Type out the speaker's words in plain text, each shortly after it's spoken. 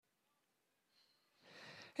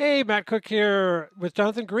Hey, Matt Cook here with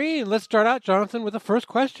Jonathan Green. Let's start out, Jonathan, with the first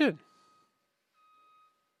question.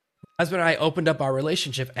 Husband and I opened up our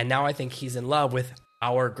relationship, and now I think he's in love with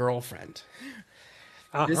our girlfriend.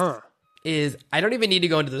 This is, I don't even need to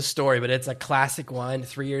go into the story, but it's a classic one.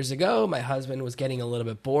 3 years ago, my husband was getting a little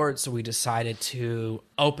bit bored, so we decided to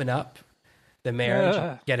open up the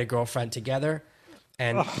marriage, get a girlfriend together,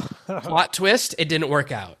 and plot twist, it didn't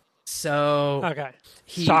work out. So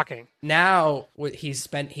Shocking. Now he's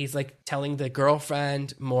like telling the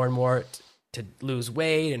girlfriend more and more to lose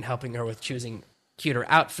weight and helping her with choosing cuter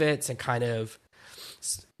outfits, and kind of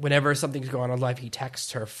whenever something's going on in life, he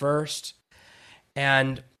texts her first.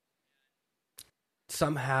 And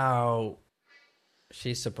somehow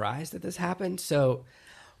she's surprised that this happened. So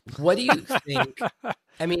what do you think?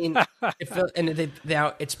 I mean,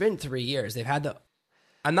 it's been 3 years. They've had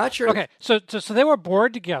I'm not sure. Okay, so they were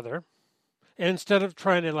bored together. And instead of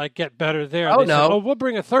trying to get better there, they said, we'll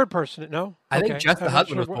bring a third person. No, I think just the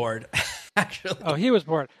husband was bored. Actually, he was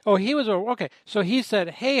bored. He was okay. So he said,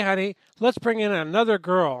 "Hey, honey, let's bring in another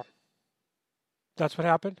girl." That's what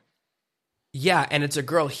happened. Yeah, and it's a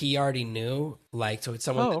girl he already knew. So it's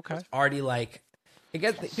someone that's already I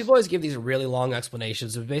guess people always give these really long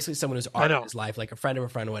explanations. It's basically someone who's already in his life, like a friend of a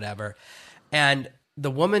friend or whatever. And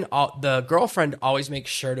the girlfriend always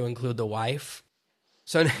makes sure to include the wife.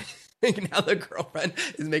 So now the girlfriend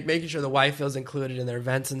is making sure the wife feels included in their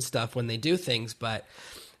events and stuff when they do things, but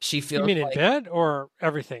she feels. You mean in bed or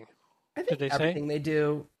everything? I think everything they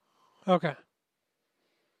do. Okay.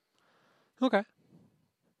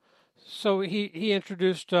 So he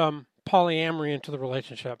introduced polyamory into the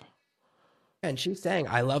relationship. And she's saying,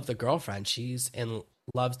 I love the girlfriend.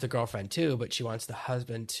 Loves the girlfriend too, but she wants the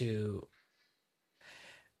husband to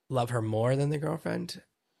love her more than the girlfriend.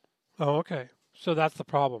 Oh, okay. So that's the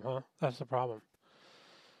problem, huh? That's the problem.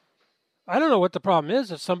 I don't know what the problem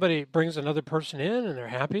is. If somebody brings another person in and they're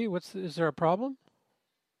happy, is there a problem?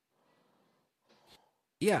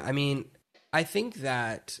 Yeah, I mean, I think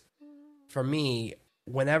that for me,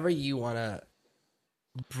 whenever you want to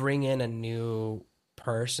bring in a new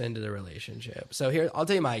person to the relationship. So here, I'll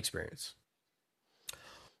tell you my experience.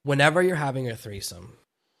 Whenever you're having a threesome,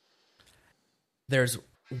 there's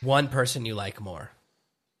one person you like more.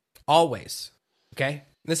 Always. Okay?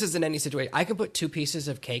 This isn't any situation. I can put two pieces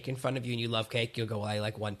of cake in front of you and you love cake. You'll go, well, I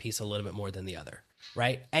like one piece a little bit more than the other.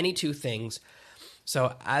 Right? Any two things.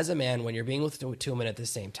 So as a man, when you're being with two women at the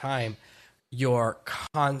same time, you're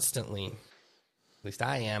constantly, at least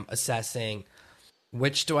I am, assessing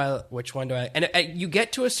which one do I, and you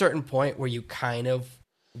get to a certain point where you kind of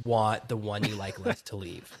want the one you like less to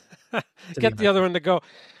leave. Get the other one to go.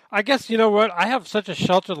 I guess, you know what? I have such a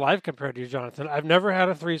sheltered life compared to you, Jonathan. I've never had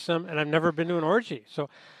a threesome, and I've never been to an orgy. So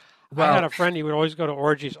I had a friend, he would always go to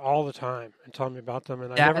orgies all the time and tell me about them,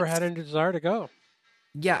 and I never had any desire to go.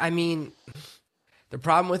 Yeah, I mean, the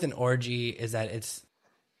problem with an orgy is that it's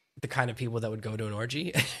the kind of people that would go to an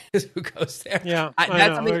orgy who goes there. Yeah,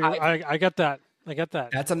 I get that. I get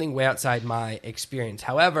that. That's something way outside my experience.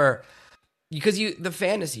 However, because the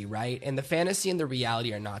fantasy, right? And the fantasy and the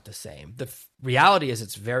reality are not the same. The reality is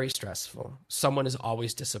it's very stressful. Someone is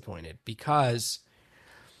always disappointed because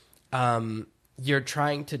you're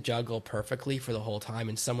trying to juggle perfectly for the whole time.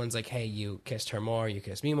 And someone's like, hey, you kissed her more, you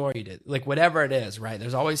kissed me more, you did. Whatever it is, right?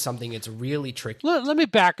 There's always something. It's really tricky. Let me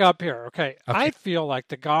back up here, okay? I feel like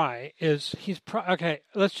the guy okay,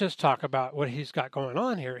 let's just talk about what he's got going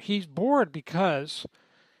on here. He's bored because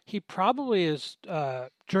he probably is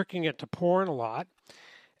jerking it to porn a lot,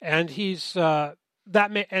 and he's and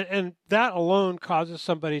that alone causes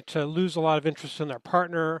somebody to lose a lot of interest in their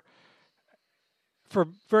partner for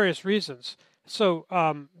various reasons. So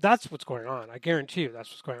that's what's going on. I guarantee you that's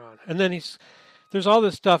what's going on. And then there's all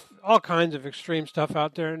this stuff, all kinds of extreme stuff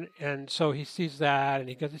out there, and so he sees that, and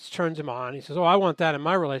it turns him on. He says, "Oh, I want that in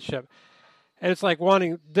my relationship." And it's like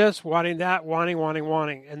wanting this, wanting that,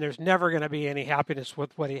 wanting, and there's never going to be any happiness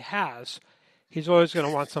with what he has. He's always going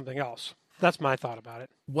to want something else. That's my thought about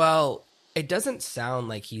it. Well, it doesn't sound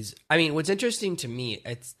like what's interesting to me,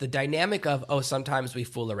 it's the dynamic of, sometimes we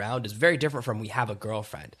fool around is very different from we have a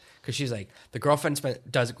girlfriend. Because she's like, the girlfriend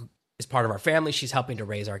is part of our family. She's helping to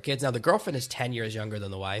raise our kids. Now, the girlfriend is 10 years younger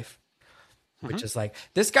than the wife, which is like,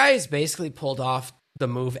 this guy is basically pulled off the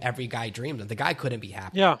move every guy dreamed of. The guy couldn't be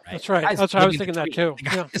happy. Yeah, right? That's right. That's what I was thinking that too. The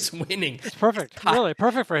guy is winning. It's perfect. Really,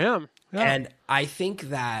 perfect for him. Yeah. And I think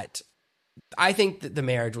that the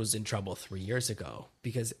marriage was in trouble 3 years ago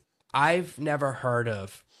because I've never heard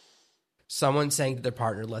of someone saying to their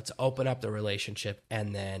partner, let's open up the relationship,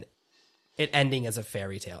 and then it ending as a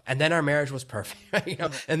fairy tale. And then our marriage was perfect.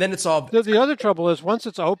 And then it's all... The other trouble is once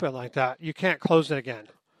it's open like that, you can't close it again.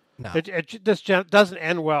 No. This doesn't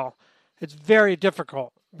end well. It's very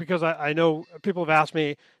difficult because I know people have asked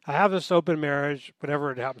me, I have this open marriage,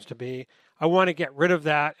 whatever it happens to be. I want to get rid of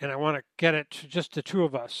that and I want to get it to just the two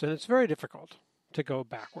of us. And it's very difficult to go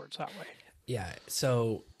backwards that way. Yeah.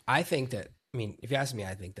 So I think that, I mean, if you ask me,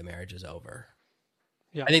 I think the marriage is over.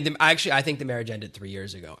 Yeah. I think the marriage ended 3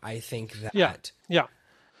 years ago. I think that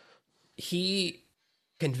he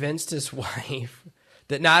convinced his wife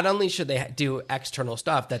that not only should they do external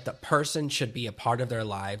stuff, that the person should be a part of their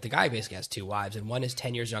life. The guy basically has 2 wives, and one is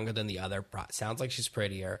 10 years younger than the other. Sounds like she's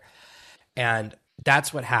prettier. And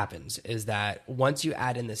that's what happens, is that once you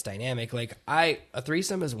add in this dynamic, like a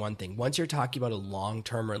threesome is one thing. Once you're talking about a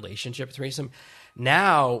long-term relationship threesome,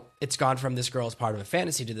 now it's gone from this girl is part of a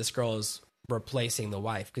fantasy to this girl is replacing the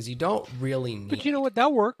wife, because you don't really need. But you know what?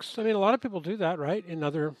 That works. I mean, a lot of people do that, right? In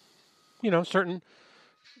other, certain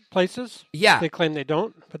places. Yeah. They claim they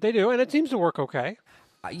don't, but they do, and it seems to work okay.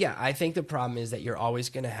 Yeah, I think the problem is that you're always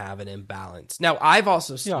going to have an imbalance. Now, I've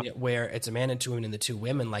also seen it where it's a man and 2 women, and the 2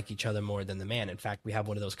 women like each other more than the man. In fact, we have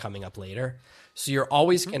one of those coming up later. So you're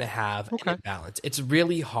always going to have an imbalance. It's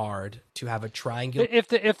really hard to have a triangle. If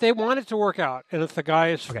they want it to work out, and if the guy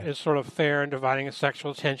is sort of fair and dividing a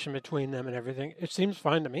sexual tension between them and everything, it seems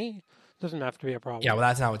fine to me. It doesn't have to be a problem. Yeah, well,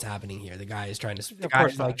 that's not what's happening here. The guy is trying to. The guy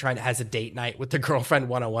is has a date night with the girlfriend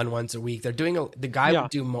one-on-one once a week. They're doing the guy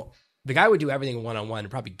would do more. The guy would do everything one-on-one and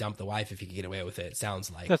probably dump the wife if he could get away with it, it sounds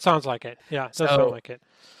like. That sounds like it. Yeah, it does sound like it.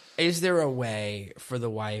 Is there a way for the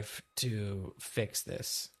wife to fix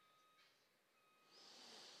this?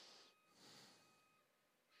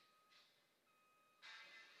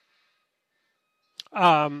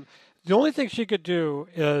 The only thing she could do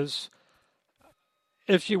is,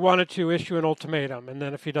 if she wanted to, issue an ultimatum, and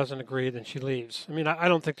then if he doesn't agree, then she leaves. I mean, I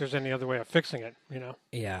don't think there's any other way of fixing it,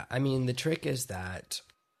 Yeah, I mean, the trick is that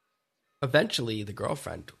eventually the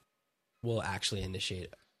girlfriend will actually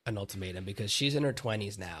initiate an ultimatum, because she's in her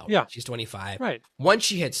 20s now. Yeah. She's 25. Right. Once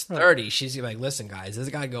she hits 30, she's like, listen, guys, this has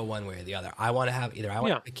got to go one way or the other. I want to have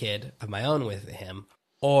a kid of my own with him,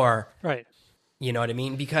 or, you know what I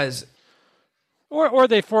mean? Because... Or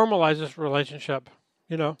they formalize this relationship,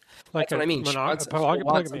 like that's what I mean.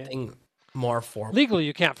 Polygamy. Something more formal. Legally,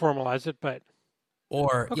 you can't formalize it, but...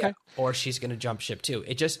 Or she's going to jump ship too.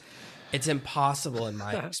 It's impossible in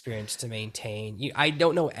my experience to maintain. I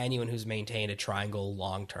don't know anyone who's maintained a triangle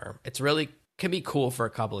long term. It's really can be cool for a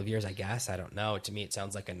couple of years, I guess. I don't know. To me, it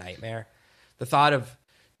sounds like a nightmare. The thought of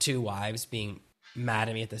 2 wives being mad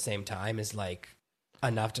at me at the same time is like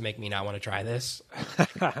enough to make me not want to try this.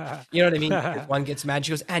 You know what I mean? If one gets mad,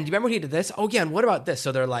 she goes, "And do you remember when he did this? Oh yeah, and what about this?"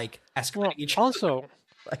 So they're like escalating each other. Also,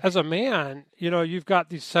 as a man, you've got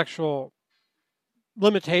these sexual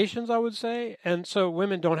limitations, I would say, and so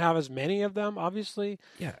women don't have as many of them, obviously.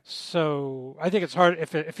 Yeah. So I think it's hard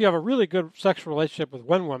if you have a really good sexual relationship with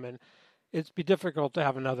one woman, it'd be difficult to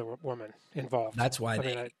have another woman involved. That's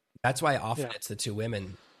why that's why often it's the 2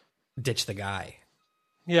 women ditch the guy.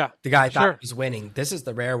 Yeah. The guy thought he was winning. This is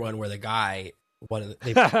the rare one where the guy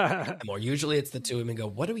more. Usually it's the 2 women go,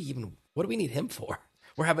 what do we need him for?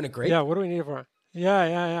 We're having a great. Yeah. What do we need him for?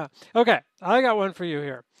 Yeah. Okay. I got one for you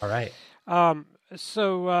here. All right.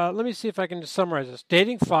 So let me see if I can just summarize this.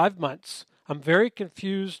 Dating 5 months. I'm very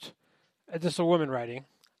confused. This is a woman writing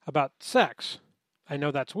about sex. I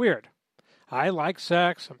know that's weird. I like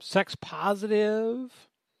sex. I'm sex positive.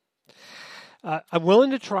 I'm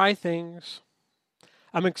willing to try things.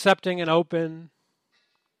 I'm accepting and open.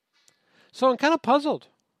 So I'm kind of puzzled.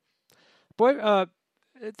 Boy,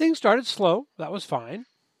 things started slow. That was fine.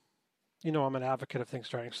 I'm an advocate of things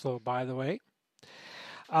starting slow, by the way.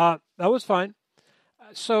 That was fine.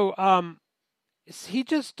 So he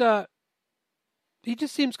just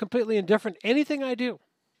seems completely indifferent to anything I do,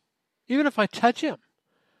 even if I touch him.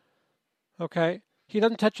 Okay, he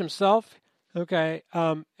doesn't touch himself. Okay,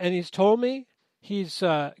 and he's told me he's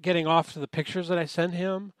getting off to the pictures that I send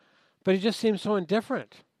him, but he just seems so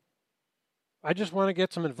indifferent. I just want to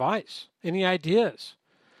get some advice. Any ideas?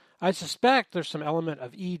 I suspect there's some element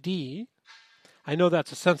of ED. I know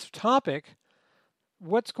that's a sensitive topic.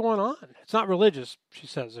 What's going on? It's not religious, she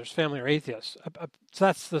says. There's family or atheists. So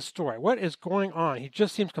that's the story. What is going on? He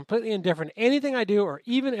just seems completely indifferent to anything I do, or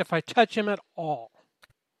even if I touch him at all.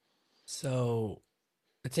 So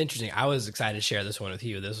it's interesting. I was excited to share this one with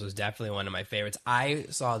you. This was definitely one of my favorites. I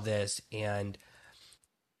saw this, and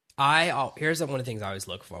here's one of the things I always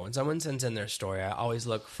look for. When someone sends in their story, I always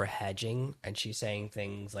look for hedging, and she's saying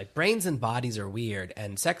things like brains and bodies are weird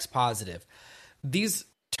and sex positive. These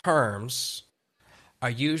terms are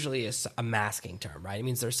usually a masking term, right? It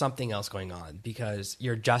means there's something else going on because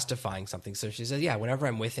you're justifying something. So she says, yeah, whenever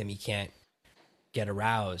I'm with him, he can't get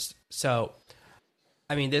aroused. So,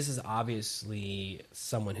 I mean, this is obviously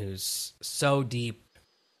someone who's so deep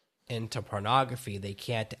into pornography they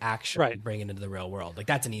can't actually bring it into the real world. Like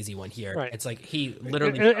that's an easy one here. Right. It's like he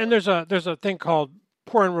literally and there's a thing called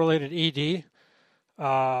porn related ED,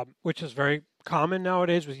 which is very common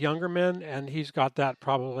nowadays with younger men, and he's got that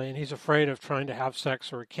probably, and he's afraid of trying to have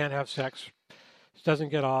sex or he can't have sex. He doesn't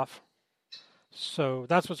get off. So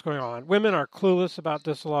that's what's going on. Women are clueless about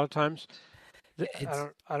this a lot of times.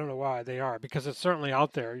 I don't know why they are, because it's certainly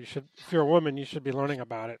out there. You should, if you're a woman, you should be learning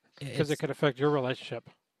about it because it could affect your relationship.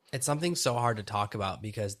 It's something so hard to talk about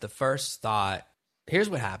because the first thought, here's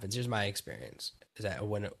what happens. Here's my experience is that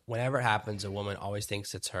whenever it happens, a woman always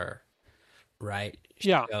thinks it's her, right?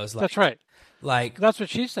 She goes like, that's right. Like that's what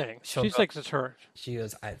she's saying. She thinks it's her. She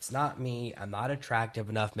goes, it's not me. I'm not attractive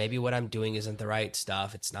enough. Maybe what I'm doing isn't the right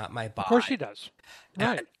stuff. It's not my body. Of course she does.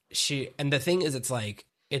 Right. And the thing is, it's like,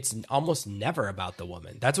 it's almost never about the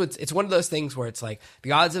woman. It's one of those things where it's like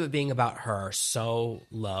the odds of it being about her are so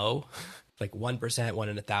low, like 1%, 1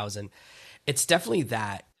 in 1,000. It's definitely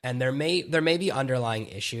that. And there may be underlying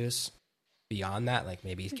issues beyond that. Like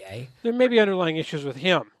maybe he's gay. There may be underlying issues with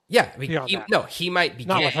him. Yeah. He might be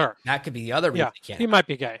not gay. With her. That could be the other reason he can't. He might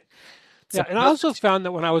be gay. So, and I also found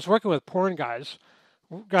that when I was working with porn guys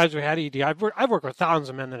who had ED, I've worked with thousands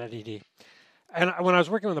of men that had ED. And when I was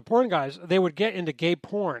working with the porn guys, they would get into gay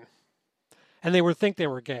porn, and they would think they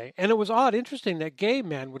were gay. And it was interesting that gay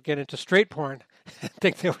men would get into straight porn and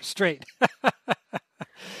think they were straight.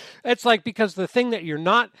 It's like because the thing that you're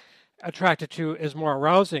not attracted to is more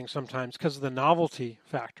arousing sometimes because of the novelty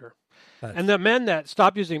factor. And the men that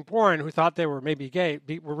stopped using porn who thought they were maybe gay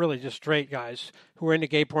were really just straight guys who were into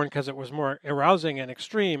gay porn because it was more arousing and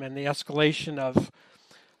extreme. And the escalation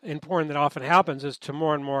in porn that often happens is to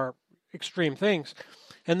more and more extreme things.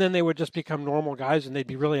 And then they would just become normal guys and they'd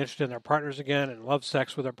be really interested in their partners again and love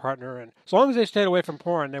sex with their partner. And as long as they stayed away from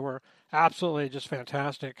porn, they were absolutely just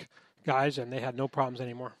fantastic guys and they had no problems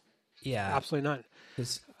anymore. Yeah. Absolutely none.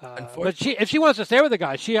 But if she wants to stay with the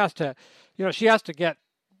guy, she has to get,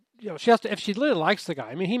 if she really likes the guy,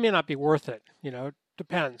 I mean, he may not be worth it,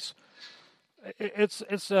 depends.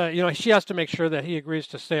 She has to make sure that he agrees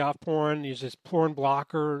to stay off porn, uses porn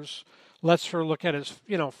blockers, lets her look at his,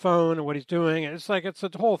 phone and what he's doing. It's like, it's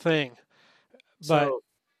a whole thing. But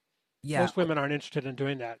most women aren't interested in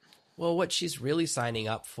doing that. Well, what she's really signing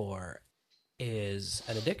up for is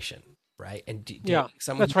an addiction, right? And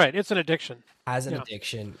that's right. It's an addiction. As an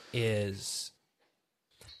addiction is,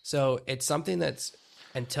 so it's something that's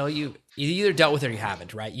until you either dealt with it or you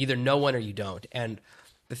haven't, right? You either know one or you don't. And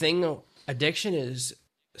the thing, addiction is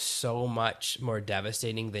so much more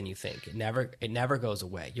devastating than you think. It never goes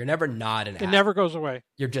away. You're never not an addict. It never goes away.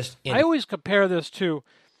 You're just I always compare this to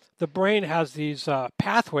the brain has these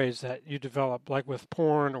pathways that you develop, like with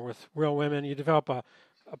porn or with real women. You develop a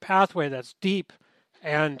pathway that's deep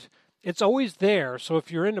and it's always there. So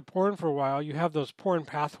if you're into porn for a while, you have those porn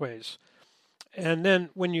pathways. And then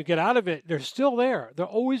when you get out of it, they're still there. They'll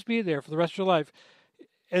always be there for the rest of your life.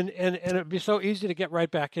 And it'd be so easy to get right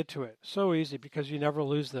back into it. So easy because you never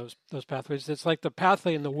lose those pathways. It's like the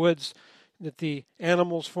pathway in the woods that the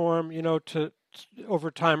animals form, to over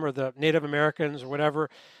time, or the Native Americans or whatever.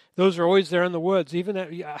 Those are always there in the woods. Even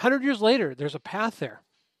 100 years later, there's a path there.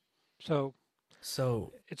 So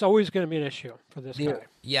it's always going to be an issue for this guy.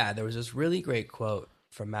 Yeah, there was this really great quote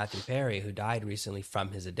from Matthew Perry, who died recently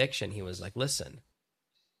from his addiction. He was like, listen,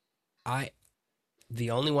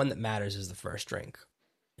 the only one that matters is the first drink.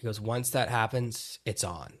 He goes, once that happens, it's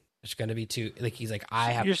on. It's going to be he's like,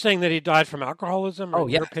 You're saying that he died from alcoholism, in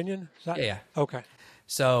your opinion? Is that... Yeah. Okay.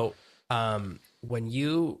 So when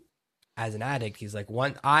you, as an addict, he's like,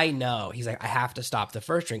 I know. He's like, I have to stop the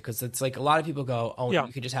first drink because it's like a lot of people go,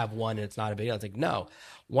 you could just have one and it's not a big deal. It's like, no.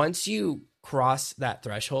 Once you cross that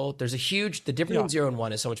threshold, there's the difference between 0 and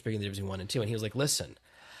 1 is so much bigger than the difference between 1 and 2. And he was like, listen,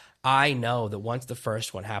 I know that once the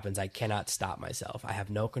first one happens, I cannot stop myself. I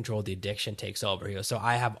have no control. The addiction takes over. He goes, so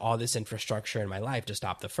I have all this infrastructure in my life to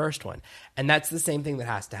stop the first one. And that's the same thing that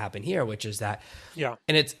has to happen here, which is that, and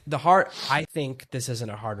it's the heart. I think this isn't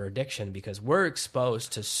a harder addiction because we're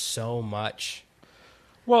exposed to so much.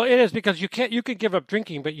 Well, it is because you can give up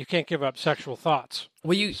drinking, but you can't give up sexual thoughts.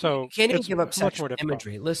 Well, you can't even give up sexual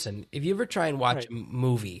imagery. Listen, if you ever try and watch a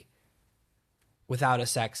movie without a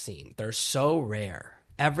sex scene, they're so rare.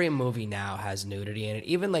 Every movie now has nudity in it.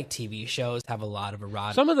 Even like TV shows have a lot of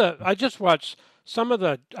erotic. I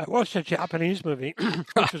watched a Japanese movie,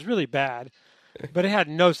 which was really bad, but it had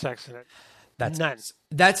no sex in it. None.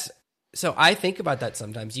 So I think about that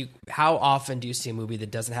sometimes. How often do you see a movie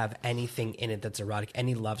that doesn't have anything in it that's erotic,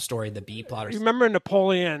 any love story, the B plot? You remember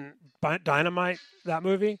Napoleon Dynamite, that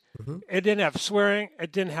movie. Mm-hmm. It didn't have swearing.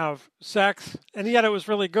 It didn't have sex. And yet it was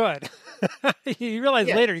really good. You realize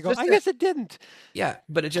later, you go, I guess it didn't. Yeah,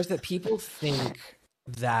 but it's just that people think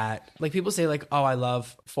that, like, people say, like, oh, I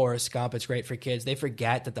love Forrest Gump. It's great for kids. They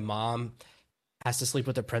forget that the mom has to sleep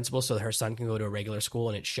with the principal so that her son can go to a regular school,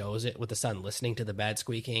 and it shows it with the son listening to the bed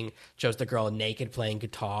squeaking, shows the girl naked playing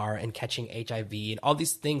guitar and catching HIV, and all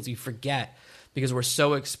these things you forget because we're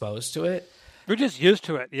so exposed to it. We're just used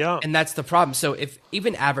to it, yeah. And that's the problem. So if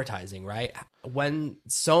even advertising, right? When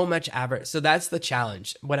so much so that's the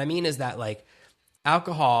challenge. What I mean is that, like,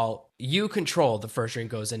 alcohol, you control the first drink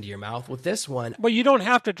goes into your mouth. With this one, well, you don't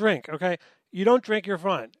have to drink, okay? You don't drink, you're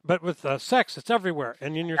fine. But with sex, it's everywhere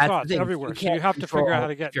and in your thoughts, everywhere. So you have to figure out how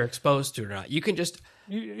to get. If you're exposed to it or not, you can just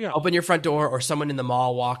open your front door, or someone in the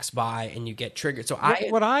mall walks by and you get triggered. So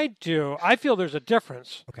what I do, I feel there's a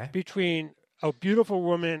difference Okay. between a beautiful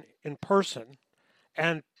woman in person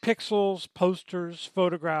and pixels, posters,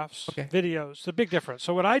 photographs, videos. It's a big difference.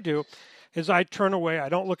 So what I do is I turn away. I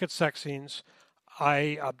don't look at sex scenes.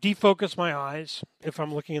 I defocus my eyes if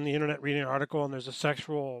I'm looking in the internet reading an article and there's a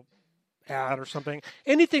sexual ad or something.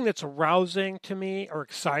 Anything that's arousing to me or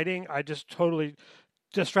exciting, I just totally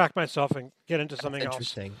distract myself and get into something else.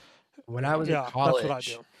 Interesting. When I was in college, that's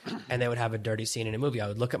what I do. And they would have a dirty scene in a movie, I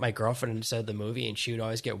would look at my girlfriend instead of the movie, and she would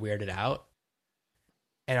always get weirded out.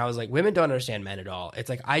 And I was like, women don't understand men at all. It's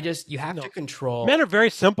like, you have to control. Men are very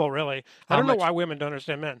simple, really. I don't know why women don't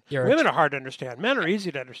understand men. Women are hard to understand. Men are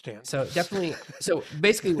easy to understand. So definitely, so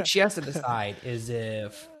basically what she has to decide is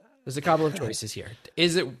if there's a couple of choices here.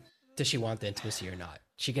 Does she want the intimacy or not?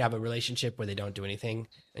 She can have a relationship where they don't do anything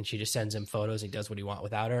and she just sends him photos and he does what he wants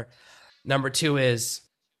without her. Number 2 is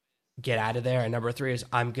get out of there. And number 3 is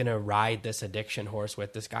I'm going to ride this addiction horse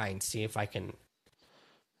with this guy and see if I can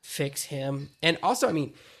fix him. And also, I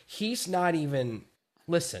mean, he's not even,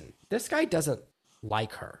 listen, this guy doesn't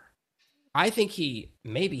like her. I think he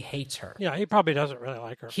maybe hates her. Yeah, he probably doesn't really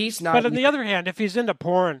like her. He's not. But on the other hand, if he's into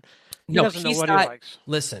porn, he doesn't know what he likes.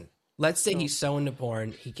 Listen, let's say he's so into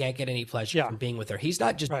porn, he can't get any pleasure from being with her. He's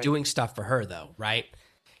not just doing stuff for her, though, right?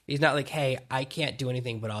 He's not like, hey, I can't do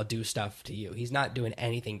anything, but I'll do stuff to you. He's not doing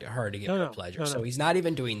anything to her to give her pleasure. So he's not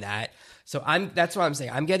even doing that. So that's what I'm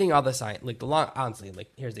saying. I'm getting all the sign. Like honestly,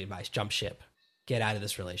 like, here's the advice: jump ship, get out of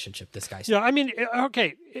this relationship. This guy's. Yeah, I mean,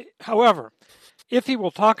 okay. However, if he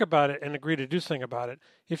will talk about it and agree to do something about it,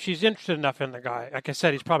 if she's interested enough in the guy, like I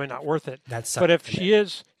said, he's probably not worth it. But if she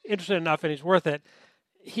is interested enough and he's worth it,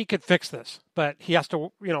 he could fix this. But he has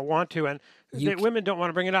to, want to. And women don't want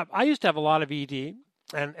to bring it up. I used to have a lot of ED.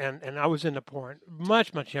 And I was into porn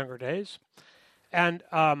much, much younger days. And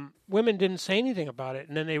women didn't say anything about it.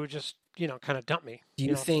 And then they would just, kind of dump me. Do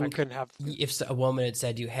you think I couldn't have... if a woman had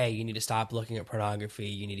said to you, hey, you need to stop looking at pornography,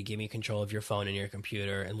 you need to give me control of your phone and your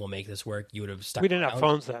computer, and we'll make this work, you would have stuck We didn't around? have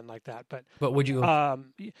phones then like that. But would you have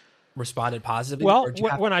responded positively? Well,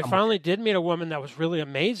 when I finally did meet a woman that was really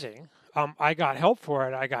amazing, I got help for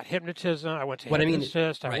it. I got hypnotism. I went to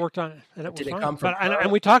hypnotist. I worked on it. And it was fine. Come from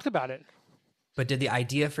and we talked about it. But did the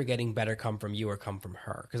idea for getting better come from you or come from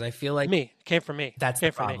her? Because I feel like... Me. It came from me. That's the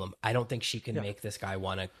problem. I don't think she can make this guy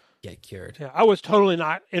want to get cured. Yeah, I was totally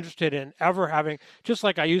not interested in ever having... Just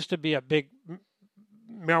like I used to be a big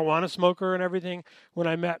marijuana smoker and everything, when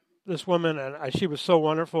I met this woman and she was so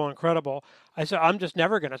wonderful and incredible, I said, I'm just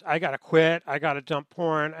never going to... I got to quit. I got to dump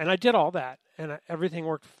porn. And I did all that. And everything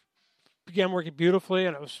began working beautifully,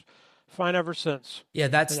 and it was fine ever since. Yeah,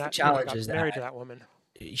 that's the challenge. I got married to that woman.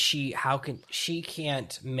 She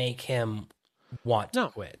can't make him want to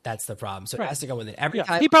quit. That's the problem. So it has to go with it every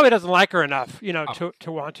time. He probably doesn't like her enough, to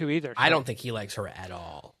want to either. So. I don't think he likes her at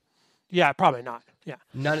all. Yeah, probably not. Yeah.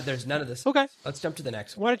 There's none of this. Okay. Let's jump to the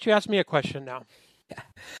next one. Why don't you ask me a question now? Yeah.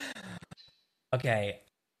 Okay.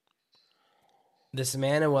 This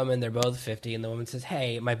man and woman, they're both 50, and the woman says,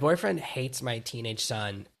 hey, my boyfriend hates my teenage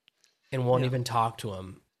son and won't even talk to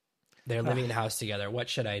him. They're living in the house together. What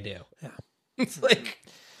should I do? Yeah. It's like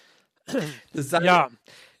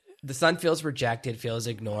the son feels rejected, feels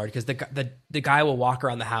ignored, because the guy will walk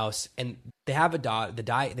around the house, and they have a daughter. The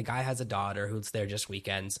guy has a daughter who's there just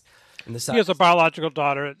weekends, and the son, he has a biological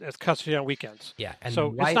daughter that's custody on weekends. Yeah, and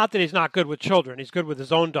so it's not that he's not good with children; he's good with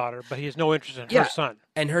his own daughter, but he has no interest in her son.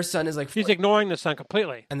 And her son is like, he's ignoring the son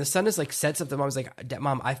completely. And the son is like, said something. Mom's like,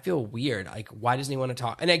 Mom, I feel weird. Like, why doesn't he want to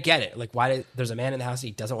talk? And I get it. Like, there's a man in the house,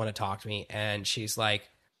 he doesn't want to talk to me, and she's like.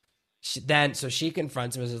 So she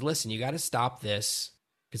confronts him and says, listen, you got to stop this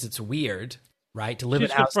because it's weird, right? To live in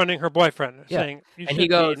a house. She's confronting her boyfriend, saying, you should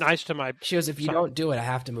be nice to my She goes, if you don't do it, I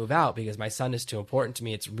have to move out because my son is too important to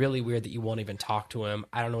me. It's really weird that you won't even talk to him.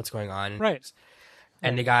 I don't know what's going on. Right.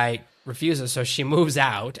 And the guy refuses, so she moves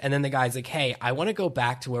out. And then the guy's like, hey, I want to go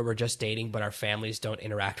back to where we're just dating, but our families don't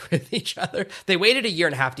interact with each other. They waited 1.5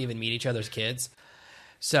 years to even meet each other's kids.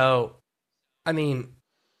 So, I mean,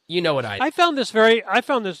 you know what I found this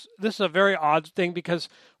is a very odd thing, because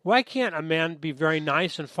why can't a man be very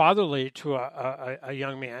nice and fatherly to a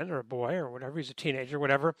young man or a boy or whatever, he's a teenager,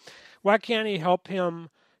 whatever? Why can't he help him,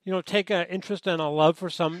 take an interest and a love for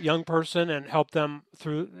some young person and help them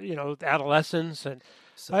through, adolescence? And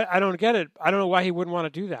I don't get it. I don't know why he wouldn't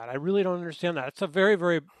want to do that. I really don't understand that. It's a very,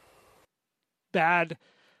 very bad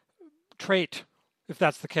trait if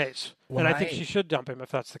that's the case. And I think she should dump him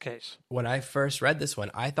if that's the case. When I first read this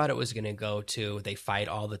one, I thought it was going to go to they fight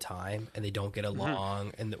all the time and they don't get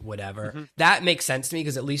along and whatever. Mm-hmm. That makes sense to me,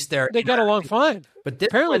 because at least they get along fine. But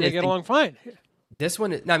apparently they get along fine. This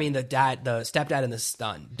one, the stepdad and the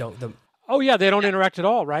son don't. They don't interact at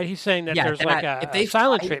all, right? He's saying that there's a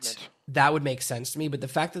silent treatment. That would make sense to me, but the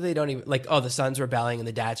fact that they don't even the son's rebelling and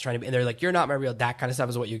the dad's trying to be, and they're like, "You're not my real." That kind of stuff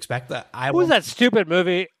is what you expect. What was that stupid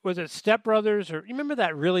movie? Was it Step Brothers, or you remember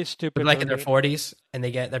that really stupid? Like movie? In their 40s, and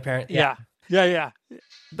they get their parents. Yeah.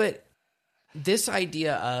 But this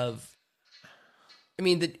idea of,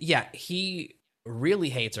 he really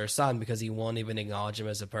hates her son because he won't even acknowledge him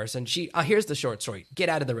as a person. Here's the short story: get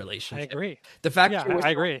out of the relationship. I agree. The fact, I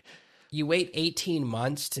agree. You wait 18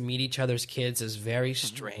 months to meet each other's kids is very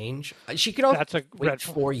strange. She could also wait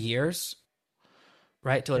 4 years,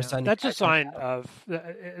 right, till her son. That's a sign of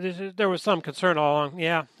there was some concern all along.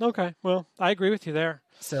 Yeah. Okay. Well, I agree with you there.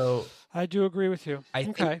 So I do agree with you. I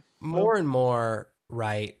think more and more,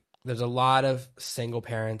 right? There's a lot of single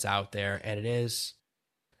parents out there, and it is,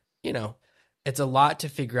 it's a lot to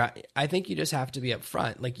figure out. I think you just have to be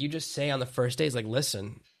upfront. Like, you just say on the first days, like,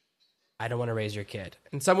 listen, I don't want to raise your kid.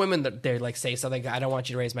 And some women, they like say something, I don't want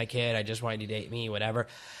you to raise my kid, I just want you to date me, whatever.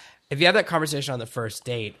 If you have that conversation on the first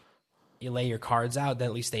date, you lay your cards out, then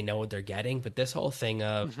at least they know what they're getting. But this whole thing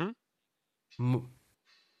of,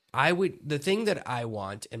 the thing that I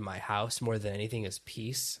want in my house more than anything is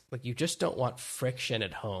peace. Like, you just don't want friction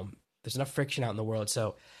at home. There's enough friction out in the world.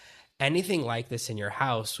 So anything like this in your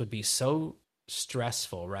house would be so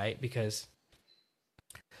stressful, right? Because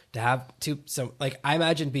to have I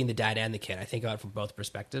imagine being the dad and the kid. I think about it from both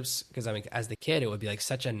perspectives, because as the kid, it would be like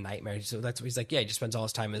such a nightmare. So that's what he's like. Yeah, he just spends all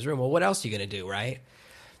his time in his room. Well, what else are you gonna do, right?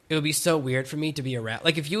 It would be so weird for me to be around.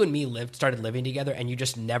 Like, if you and me started living together and you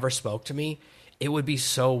just never spoke to me, it would be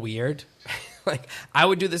so weird. Like, I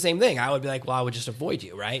would do the same thing. I would be like, well, I would just avoid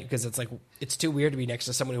you, right? Because it's like, it's too weird to be next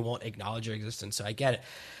to someone who won't acknowledge your existence. So I get it.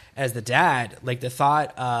 As the dad, like, the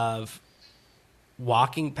thought of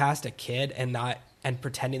walking past a kid and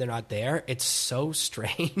pretending they're not there, it's so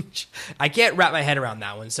strange. I can't wrap my head around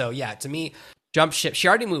that one. So yeah, to me, jump ship. She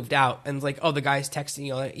already moved out, and like, oh, the guy's texting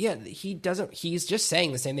you. Yeah, he's just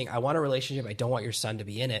saying the same thing. I want a relationship. I don't want your son to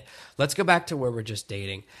be in it. Let's go back to where we're just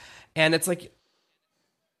dating. And it's like,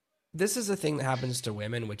 this is a thing that happens to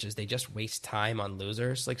women, which is they just waste time on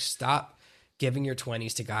losers. Like, stop giving your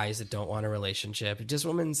 20s to guys that don't want a relationship. This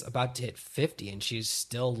woman's about to hit 50 and she's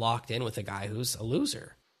still locked in with a guy who's a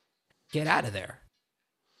loser. Get out of there.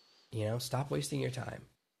 Stop wasting your time.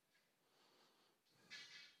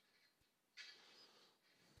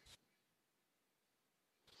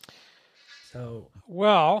 So,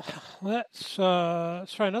 well, let's try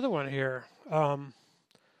another one here.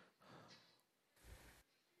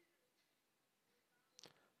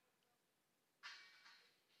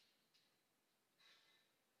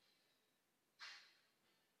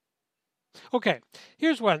 Okay,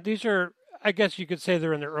 here's one. These are, I guess you could say,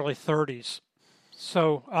 they're in their early 30s.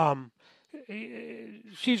 So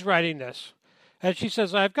she's writing this, and she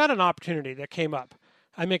says, I've got an opportunity that came up.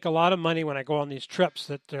 I make a lot of money when I go on these trips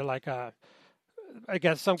that they're like I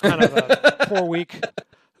guess some kind of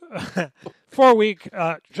a 4-week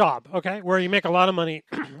job, okay, where you make a lot of money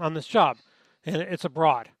on this job, and it's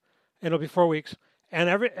abroad. It'll be 4 weeks, and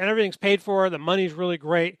everything's paid for. The money's really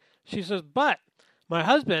great. She says, but my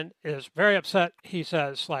husband is very upset. He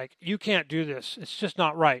says, like, you can't do this. It's just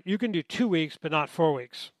not right. You can do 2 weeks, but not 4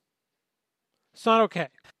 weeks. It's not okay.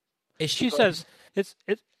 She says it's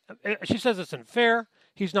unfair.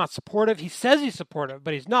 He's not supportive. He says he's supportive,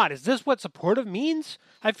 but he's not. Is this what supportive means?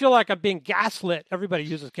 I feel like I'm being gaslit. Everybody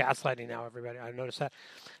uses gaslighting now, everybody. I noticed that.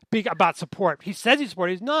 About support. He says he's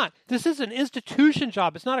supportive. He's not. This is an institution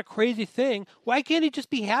job. It's not a crazy thing. Why can't he just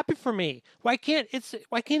be happy for me? Why can't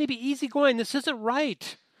he be easygoing? This isn't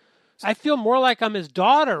right. I feel more like I'm his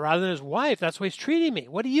daughter rather than his wife. That's the way he's treating me.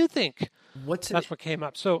 What do you think? That's what came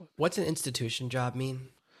up. So, what's an institution job mean?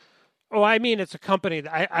 Oh, I mean, it's a company.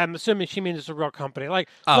 I'm assuming she means it's a real company. Like,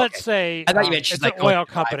 Oh, let's okay. say I thought you meant she's it's like an going oil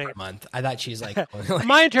to Dubai company. for a month. I thought she's like,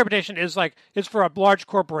 My interpretation is like it's for a large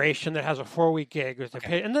corporation that has a 4-week gig, with okay.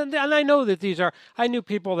 pay, and I know that these are. I knew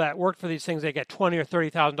people that worked for these things. They get $20,000 or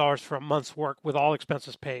 $30,000 for a month's work with all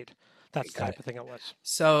expenses paid. That's the type of thing it was.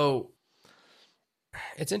 So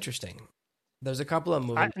it's interesting. There's a couple of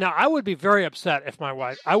moving. Now, I would be very upset if my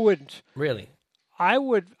wife. I wouldn't. Really? I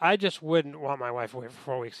would. I just wouldn't want my wife away for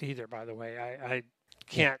 4 weeks either. By the way, I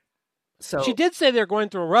can't. So She did say they're going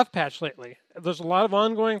through a rough patch lately. There's a lot of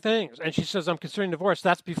ongoing things, and she says I'm considering divorce.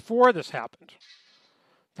 That's before this happened.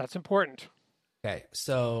 That's important. okay.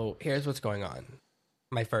 So here's what's going on.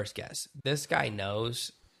 My first guess: this guy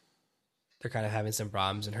knows they're kind of having some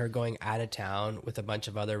problems, and her going out of town with a bunch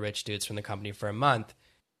of other rich dudes from the company for a month.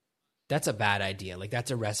 That's a bad idea. Like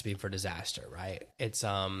that's a recipe for disaster, right? It's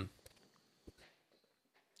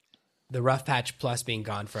the rough patch plus being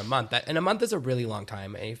gone for a month. And a month is a really long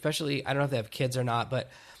time, and especially I don't know if they have kids or not, but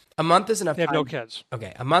a month is enough. They have time. no kids.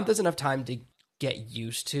 Okay, a month is enough time to get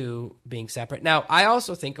used to being separate. Now, I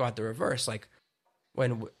also think about the reverse, like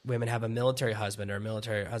when women have a military husband or a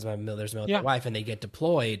military husband, there's a military wife, and they get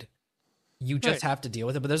deployed. You just have to deal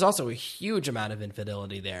with it. But there's also a huge amount of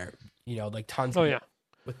infidelity there. You know, like tons.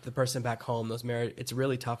 With the person back home, those marriage, it's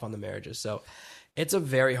really tough on the marriages. So it's a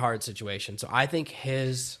very hard situation. So I think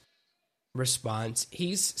his response,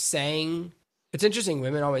 he's saying, it's interesting.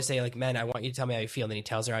 Women always say, like, men, I want you to tell me how you feel. And then he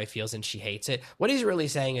tells her how he feels and she hates it. What he's really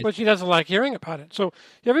saying is, but she doesn't like hearing about it. So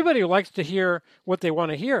everybody likes to hear what they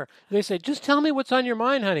want to hear. They say, just tell me what's on your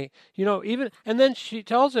mind, honey. You know, and then she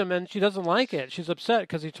tells him and she doesn't like it. She's upset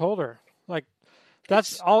because he told her. Like,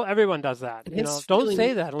 that's all. Everyone does that. You know, don't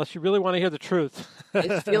say that unless you really want to hear the truth.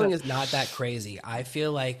 his feeling is not that crazy. I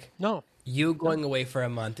feel like no. You going away for a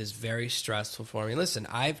month is very stressful for me. Listen,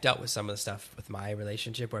 I've dealt with some of the stuff with my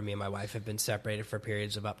relationship where me and my wife have been separated for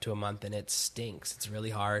periods of up to a month, and it stinks. It's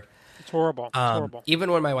really hard. It's horrible. It's horrible.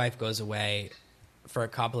 Even when my wife goes away for a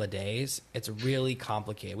couple of days, it's really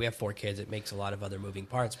complicated. We have 4 kids. It makes a lot of other moving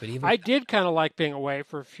parts. But even I did kind of like being away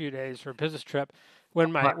for a few days for a business trip when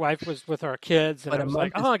my wife was with our kids, and I was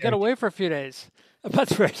like, oh, I get away for a few days.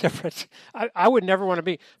 That's very different. I would never want to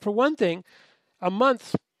be. For one thing, a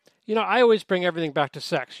month. You know, I always bring everything back to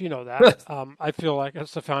sex. You know that. I feel like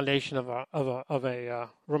it's the foundation of a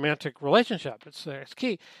romantic relationship. It's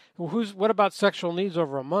key. What about sexual needs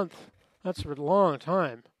over a month? That's a long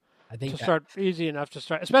time. I think start easy enough to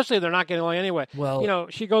start, especially if they're not getting along anyway. Well, you know,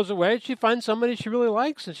 she goes away, she finds somebody she really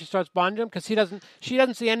likes, and she starts bonding him because she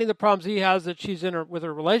doesn't see any of the problems he has that she's in with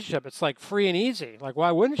her relationship. It's like free and easy. Like,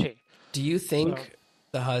 why wouldn't she? Do you think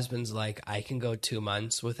the husband's like, I can go 2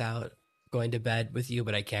 months without going to bed with you,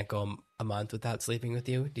 but I can't go a month without sleeping with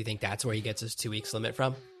you? Do you think that's where he gets his 2 weeks limit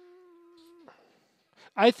from?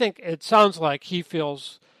 I think it sounds like he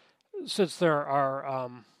feels, since there are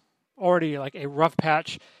already like a rough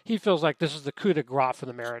patch, he feels like this is the coup de grace for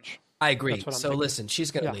the marriage. I agree. So thinking. Listen, she's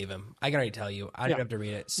going to leave him. I can already tell you. I don't have to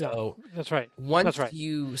read it. So that's right. Once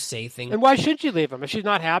you say things, and why should she leave him if she's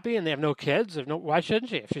not happy and they have no kids? Why shouldn't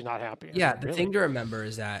she if she's not happy? Yeah, the thing to remember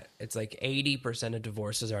is that it's like 80% of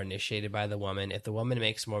divorces are initiated by the woman. If the woman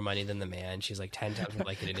makes more money than the man, she's like 10 times more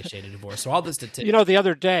likely to initiate a divorce. So all the statistics. You know, the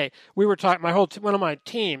other day we were talking. One of my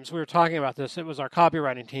teams. We were talking about this. It was our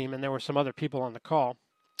copywriting team, and there were some other people on the call.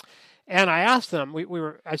 And I asked them.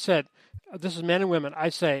 I said, this is men and women. I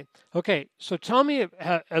say, okay, so tell me,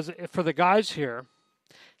 for the guys here,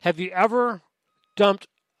 have you ever dumped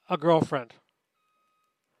a girlfriend?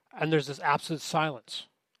 And there's this absolute silence.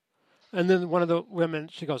 And then one of the women,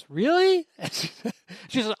 she goes, really?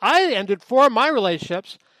 She says, I ended 4 of my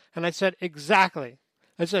relationships. And I said, exactly.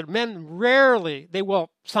 I said, men rarely, they will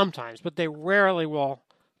sometimes, but they rarely will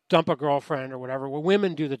dump a girlfriend or whatever. Well,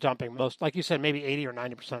 women do the dumping most, like you said, maybe 80 or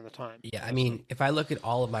 90% of the time. Yeah, I mean, if I look at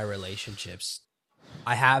all of my relationships,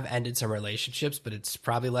 I have ended some relationships, but it's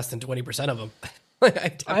probably less than 20% of them.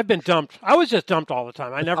 I've been dumped. I was just dumped all the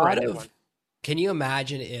time. I never ended one. Can you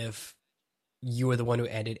imagine if you were the one who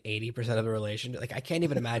ended 80% of the relationship? Like, I can't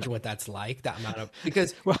even imagine what that's like, that amount of,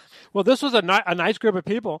 because... Well, this was a nice group of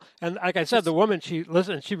people. And like I said, the woman, she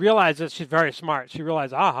realizes she's very smart. She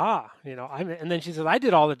realized, and then she said, I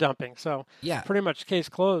did all the dumping. So yeah, pretty much case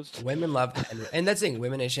closed. Women love to end, and that's the thing,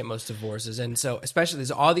 women initiate most divorces. And so, especially,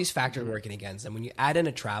 there's all these factors working against them. When you add in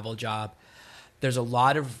a travel job, there's a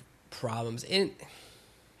lot of problems in...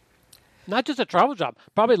 Not just a travel job,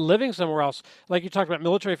 probably living somewhere else. Like you talked about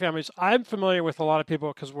military families. I'm familiar with a lot of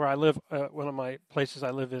people because where I live, one of my places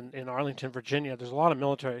I live in Arlington, Virginia, there's a lot of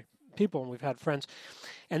military people, and we've had friends.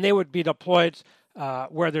 And they would be deployed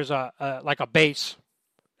where there's like a base.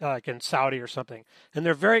 like in Saudi or something, and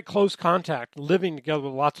they're very close contact, living together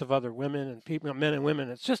with lots of other women and people, men and women.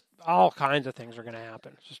 It's just all kinds of things are going to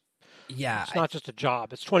happen. It's not just a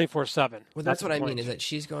job. It's 24/7. Well, that's what I mean is that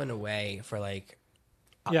she's going away for like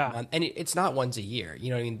a Yeah. month, and it's not once a year. You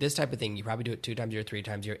know what I mean? This type of thing, you probably do it 2 times a year, 3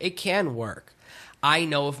 times a year. It can work. I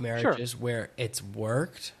know of marriages where it's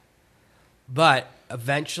worked, but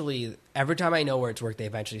eventually, every time I know where it's worked, they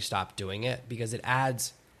eventually stop doing it because it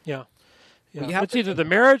adds. Yeah. Well, Yeah. It's either the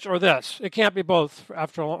marriage or this. It can't be both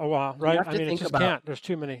after a while, right? have to I mean, it think just about- can't. There's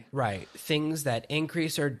too many. Right. Things that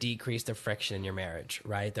increase or decrease the friction in your marriage,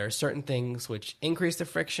 right? There are certain things which increase the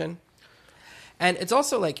friction. And it's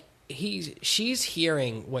also like she's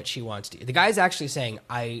hearing what she wants to. The guy's actually saying,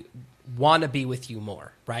 I want to be with you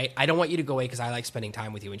more, right? I don't want you to go away because I like spending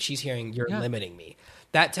time with you. And she's hearing, you're limiting me.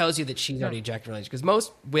 That tells you that she's already ejected relationship. Because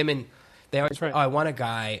most women, they always say, oh, I want a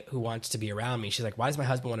guy who wants to be around me. She's like, why does my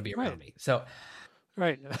husband want to be around me? So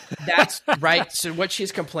right. that's right. So what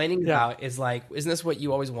she's complaining about is like, isn't this what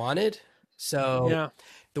you always wanted? So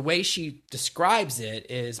the way she describes it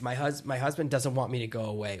is my husband doesn't want me to go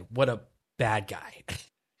away. What a bad guy.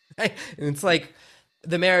 And it's like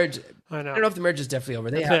the marriage, I don't know if the marriage is definitely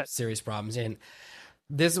over. They have serious problems. And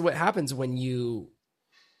this is what happens when you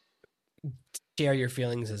share your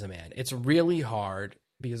feelings as a man. It's really hard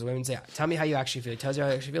because women say, tell me how you actually feel. It tells you how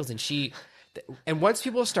it actually feels. And once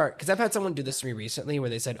people start, because I've had someone do this to me recently where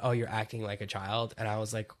they said, oh, you're acting like a child. And I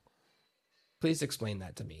was like, please explain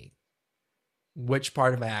that to me. Which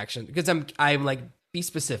part of my action? Because I'm like, be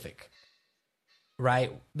specific.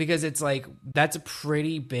 Right? Because it's like, that's a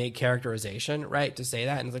pretty big characterization, right? To say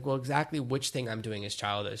that. And it's like, well, exactly which thing I'm doing is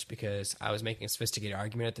childish because I was making a sophisticated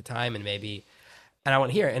argument at the time and I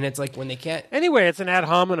want to hear it. And it's like when they can't. Anyway, it's an ad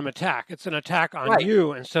hominem attack. It's an attack on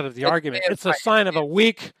you instead of the argument. It's a sign of a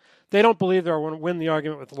weak. They don't believe they're going to win the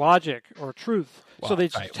argument with logic or truth. Well, so they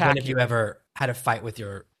just attack when have you ever had a fight with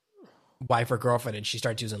your wife or girlfriend and she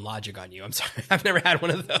starts using logic on you? I'm sorry. I've never had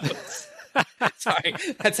one of those. Sorry,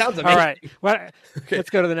 that sounds amazing. All right, well, let's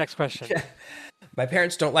go to the next question. My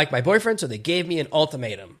parents don't like my boyfriend, so they gave me an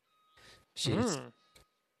ultimatum. So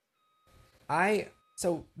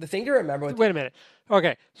the thing to remember. Wait a minute.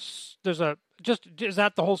 Okay, is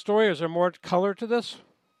that the whole story? Or is there more color to this?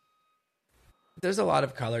 There's a lot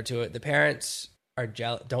of color to it. The parents are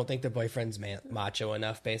don't think the boyfriend's macho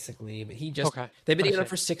enough, basically. But they've been together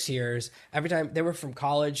for 6 years. Every time they were from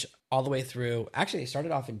college all the way through. Actually, they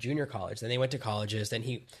started off in junior college. Then they went to colleges. Then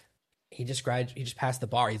he just passed the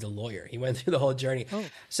bar. He's a lawyer. He went through the whole journey. Oh.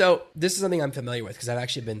 So this is something I'm familiar with because I've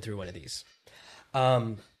actually been through one of these.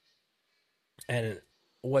 And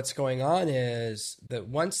what's going on is that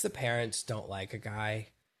once the parents don't like a guy,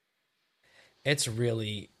 it's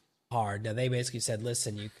really hard. Now they basically said,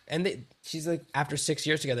 "Listen, she's like, after 6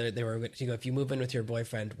 years together, they were. She go, if you move in with your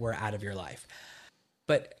boyfriend, we're out of your life."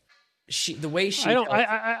 But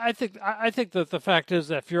I think that the fact is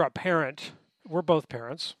that if you're a parent, we're both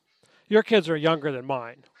parents. Your kids are younger than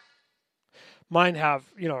mine. Mine have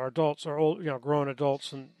are adults or old grown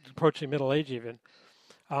adults and approaching middle age even.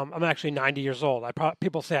 I'm actually 90 years old.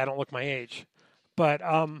 People say I don't look my age, but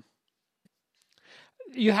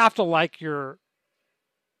you have to like your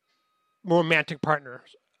romantic partner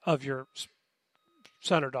of your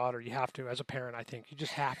son or daughter. You have to, as a parent. I think you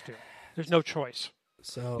just have to. There's no choice.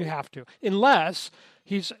 So you have to, unless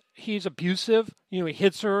he's abusive. He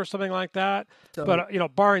hits her or something like that. So, but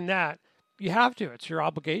barring that, you have to. It's your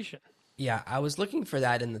obligation. Yeah, I was looking for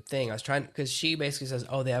that in the thing. I was trying because she basically says,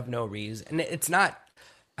 "Oh, they have no reason," and it's not.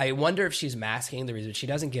 I wonder if she's masking the reason. She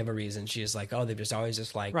doesn't give a reason. She's like, "Oh, they've just always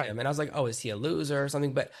disliked him," and I was like, "Oh, is he a loser or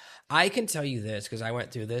something?" But I can tell you this because I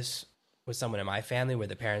went through this with someone in my family where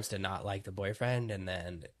the parents did not like the boyfriend, and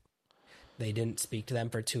then they didn't speak to them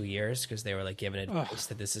for 2 years because they were like giving advice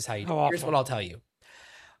that this is how you do it. Here's what I'll tell you.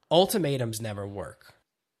 Ultimatums never work.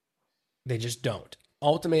 They just don't.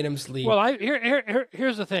 Ultimatums lead. Well,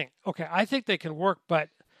 here's the thing. Okay, I think they can work, but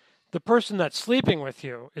the person that's sleeping with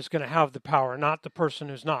you is going to have the power, not the person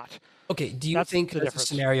who's not. Okay, do you think there's a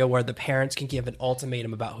scenario where the parents can give an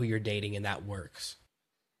ultimatum about who you're dating and that works?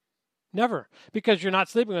 Never, because you're not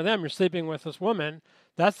sleeping with them. You're sleeping with this woman.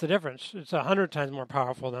 That's the difference. It's 100 times more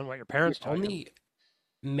powerful than what your parents tell you.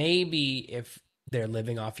 Maybe if they're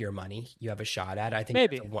living off your money, you have a shot at it. I think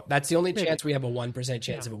maybe that's the only chance we have a 1%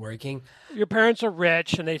 chance of it working. Your parents are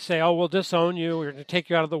rich, and they say, "Oh, we'll disown you. We're going to take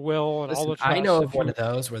you out of the will and all the trust." I know of one of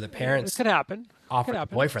those where the parents could happen. Offer the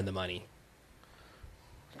boyfriend the money.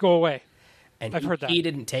 Go away. And I've heard that. He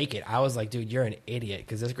didn't take it. I was like, dude, you're an idiot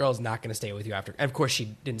because this girl's not going to stay with you after. And of course, she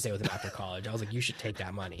didn't stay with him after college. I was like, you should take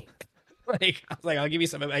that money. Like, I was like, I'll give you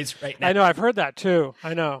some advice right now. I know. I've heard that too.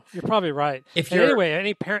 I know. You're probably right. If And you're anyway,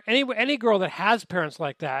 any parent, any girl that has parents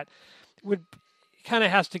like that would kind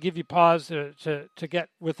of has to give you pause to get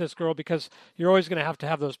with this girl, because you're always going to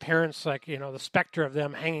have those parents, like, you know, the specter of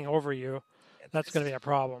them hanging over you. That's going to be a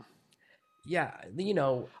problem. yeah,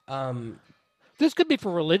 This could be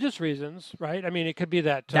for religious reasons, right? I mean, it could be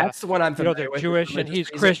that that's the one I'm you know, familiar they're with. Jewish and he's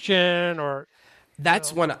Christian, or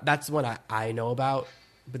That's one. That's one I know about.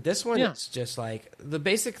 But this one Yeah. is just like the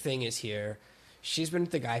basic thing is here. She's been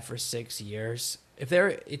with the guy for 6 years.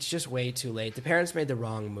 It's just way too late. The parents made the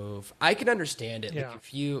wrong move. I can understand it. Yeah. Like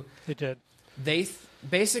if you, they did.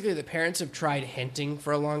 basically the parents have tried hinting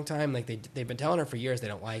for a long time. Like they've been telling her for years they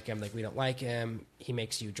don't like him. Like, we don't like him. He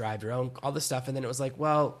makes you drive your own, all this stuff. And then it was like,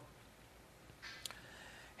 well,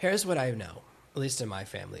 here's what I know. At least in my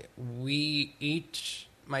family,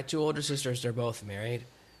 my two older sisters, they're both married.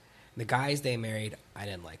 The guys they married, I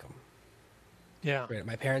didn't like them. Yeah.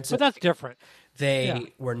 My parents, But that's different.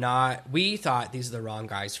 they were not. We thought these are the wrong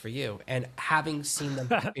guys for you. And having seen them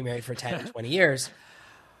be married for 10 and 20 years,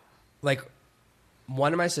 like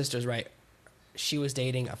one of my sisters, right? She was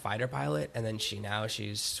dating a fighter pilot, and then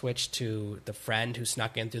she's switched to the friend who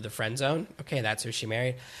snuck in through the friend zone. Okay, that's who she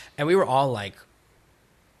married. And we were all like,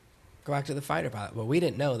 go back to the fighter pilot. Well, we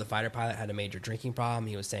didn't know the fighter pilot had a major drinking problem.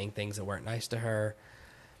 He was saying things that weren't nice to her.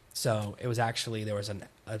 So it was actually, there was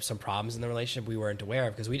some problems in the relationship we weren't aware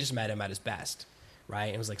of, because we just met him at his best,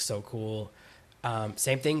 right? It was like so cool.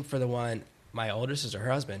 Same thing for the one, my older sister,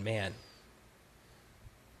 her husband, man,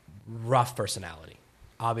 rough personality.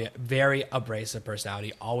 Very abrasive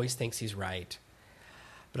personality, always thinks he's right.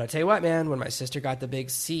 But I'll tell you what, man, when my sister got the big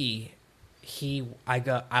C,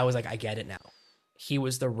 I was like, I get it now. He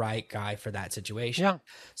was the right guy for that situation. Yeah.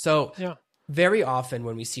 So Yeah. very often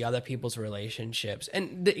when we see other people's relationships,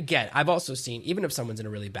 and again, I've also seen, even if someone's in a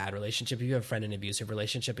really bad relationship, if you have a friend in an abusive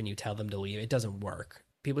relationship and you tell them to leave, it doesn't work.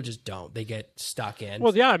 People just don't. They get stuck in.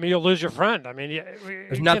 Well, yeah, I mean, you'll lose your friend. I mean,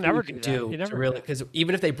 There's you nothing can never you can do that. to really, because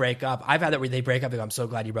even if they break up, I've had that where they break up, they go, I'm so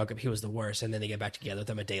glad you broke up, he was the worst, and then they get back together with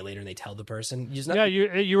them a day later and they tell the person.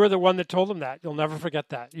 You were the one that told them that. You'll never forget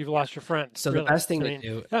that. You've lost your friend. So really. the best thing to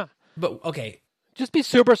do, yeah. But okay, Just be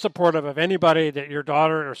super supportive of anybody that your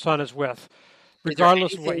daughter or son is with,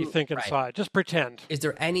 regardless of what you think inside. Right. Just pretend. Is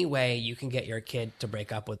there any way you can get your kid to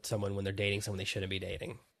break up with someone when they're dating someone they shouldn't be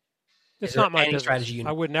dating? It's not my business. Strategy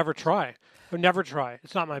I would never try. I would never try.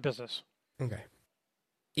 It's not my business. Okay.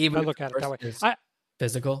 Even I look at it that way.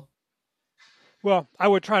 Physical? Well, I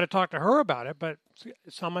would try to talk to her about it, but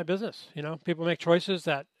it's not my business. You know, people make choices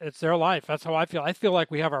that it's their life. That's how I feel. I feel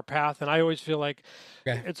like we have our path, and I always feel like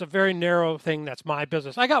it's a very narrow thing that's my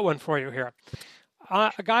business. I got one for you here.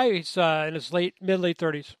 A guy, he's in his mid-late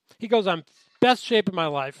 30s. He goes, I'm best shape of my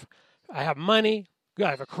life. I have money. I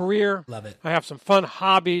have a career. Love it. I have some fun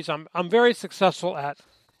hobbies. I'm very successful at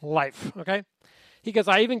life, okay? He goes,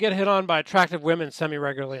 I even get hit on by attractive women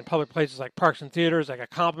semi-regularly in public places like parks and theaters. I get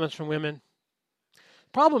compliments from women.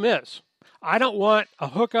 Problem is, I don't want a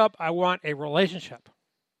hookup. I want a relationship.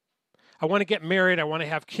 I want to get married. I want to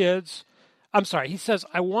have kids. I'm sorry. He says,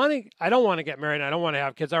 I don't want to get married. I don't want to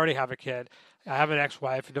have kids. I already have a kid. I have an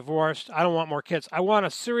ex-wife, divorced. I don't want more kids. I want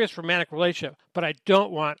a serious romantic relationship, but I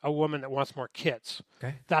don't want a woman that wants more kids.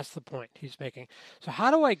 Okay. That's the point he's making. So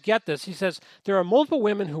how do I get this? He says, there are multiple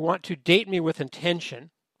women who want to date me with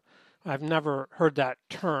intention. I've never heard that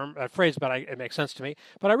phrase, but it makes sense to me.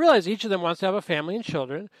 But I realize each of them wants to have a family and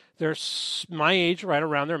children. They're my age, right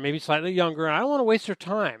around there, maybe slightly younger, and I don't want to waste their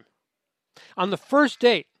time. On the first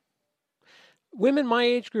date, women my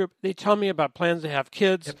age group, they tell me about plans to have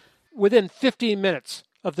kids within 15 minutes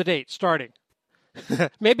of the date starting.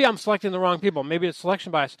 Maybe I'm selecting the wrong people. Maybe it's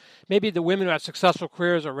selection bias. Maybe the women who have successful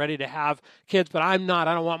careers are ready to have kids, but I'm not.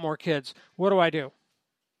 I don't want more kids. What do I do?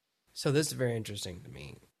 So this is very interesting to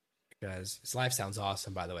me, because his life sounds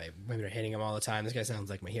awesome, by the way. Women are hitting him all the time. This guy sounds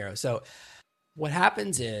like my hero. So what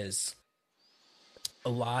happens is a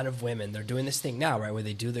lot of women, they're doing this thing now, right, where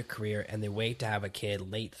they do their career and they wait to have a kid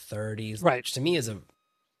late 30s, right, which to me is a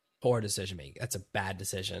poor decision making. That's a bad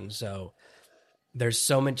decision. So there's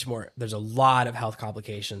so much more. There's a lot of health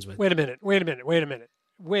complications with. Wait a minute.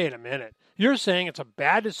 You're saying it's a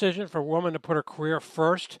bad decision for a woman to put her career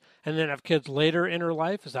first and then have kids later in her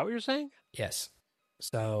life? Is that what you're saying? Yes.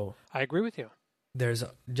 So I agree with you.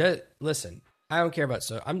 Listen, I don't care about,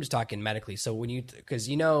 so I'm just talking medically. So because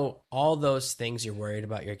all those things you're worried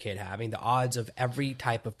about your kid having, the odds of every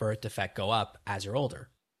type of birth defect go up as you're older.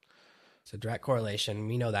 So direct correlation.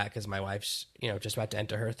 We know that because my wife's, just about to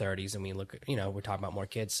enter her 30s, and we look, we're talking about more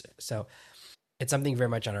kids. So It's something very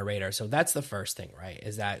much on our radar. So that's the first thing, right?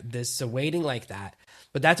 Is that so waiting like that.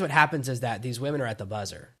 But that's what happens is that these women are at the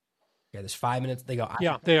buzzer. Okay, there's 5 minutes. They go,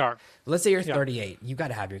 Yeah, they are. Let's say you're 38. You got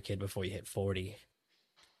to have your kid before you hit 40.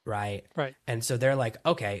 Right. Right. And so they're like,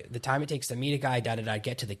 okay, the time it takes to meet a guy,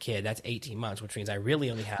 get to the kid, that's 18 months, which means I really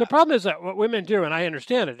only have. The problem is that what women do, and I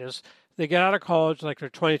understand it, is they get out of college like they're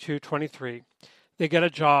 22, 23. They get a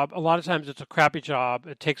job. A lot of times it's a crappy job.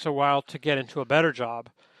 It takes a while to get into a better job.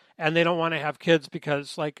 And they don't want to have kids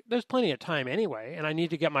because, like, there's plenty of time anyway, and I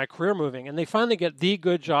need to get my career moving. And they finally get the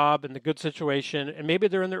good job and the good situation, and maybe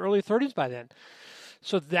they're in their early 30s by then.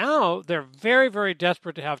 So now they're very, very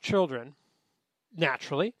desperate to have children,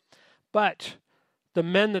 naturally. But the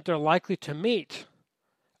men that they're likely to meet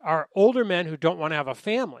are older men who don't want to have a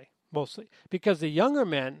family, mostly, because the younger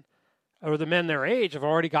men, or the men their age, have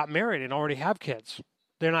already got married and already have kids.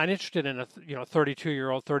 They're not interested in a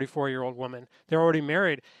 32-year-old, 34-year-old woman. They're already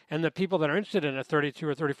married, and the people that are interested in a 32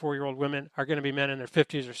 or 34-year-old women are going to be men in their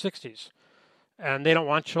 50s or 60s, and they don't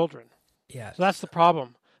want children. Yeah. So that's the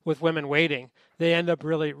problem with women waiting. They end up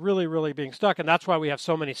really, really, really being stuck, and that's why we have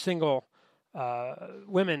so many single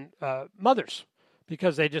women mothers,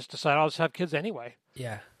 because they just decide, I'll just have kids anyway.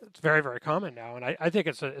 Yeah. It's very, very common now, and I think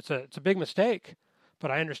it's a big mistake,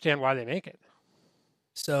 but I understand why they make it.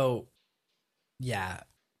 So, yeah.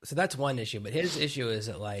 So that's one issue, but his issue is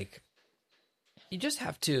that, like, you just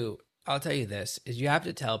have to, I'll tell you this, is you have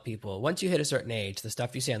to tell people, once you hit a certain age, the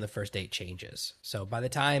stuff you say on the first date changes. So by the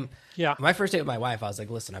time, my first date with my wife, I was like,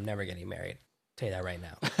 listen, I'm never getting married. I'll tell you that right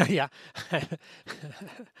now. Yeah.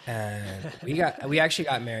 And we actually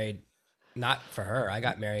got married, not for her. I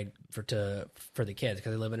got married for the kids,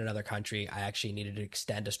 because I live in another country. I actually needed to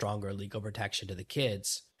extend a stronger legal protection to the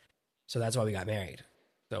kids. So that's why we got married.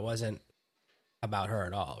 So it wasn't about her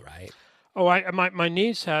at all, right? Oh, my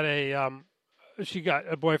niece had she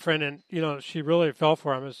got a boyfriend, and she really fell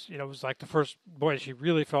for him. It was like the first boy she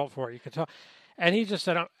really felt for. You could tell, and he just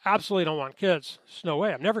said, "I absolutely don't want kids. There's no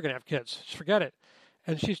way. I'm never going to have kids. Just forget it."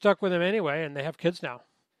 And she stuck with him anyway, and they have kids now.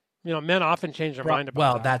 Men often change their mind about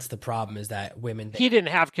that. Well, that's the problem, is that women. He didn't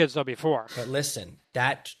have kids though before. But listen,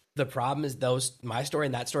 the problem is my story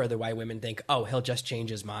and that story are the why women think, oh, he'll just change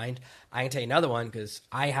his mind. I can tell you another one, because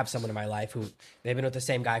I have someone in my life who they've been with the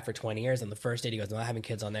same guy for 20 years. On the first date, he goes, "I'm not having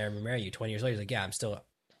kids on there. I'm going to marry you." 20 years later, he's like, "Yeah,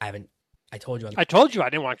 I haven't. I told you. I told you I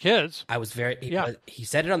didn't want kids." I was he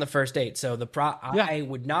said it on the first date. So I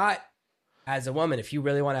would not, as a woman, if you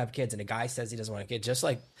really want to have kids and a guy says he doesn't want a kid, just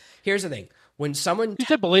like, here's the thing. When someone, you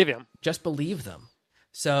should believe him. Just believe them.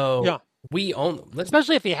 So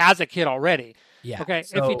especially if he has a kid already. Yeah. Okay.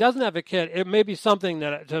 So, if he doesn't have a kid, it may be something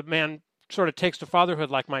that a man sort of takes to fatherhood,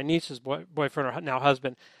 like my niece's boyfriend or now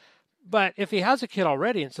husband. But if he has a kid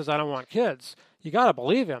already and says, "I don't want kids," you got to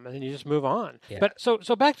believe him, and then you just move on. Yeah. But so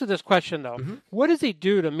back to this question though, what does he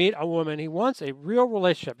do to meet a woman? He wants a real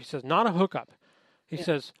relationship. He says, not a hookup. He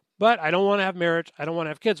says, but I don't want to have marriage. I don't want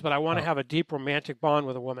to have kids, but I want to have a deep romantic bond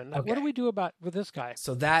with a woman. Like, what do we do with this guy?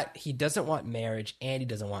 So that he doesn't want marriage and he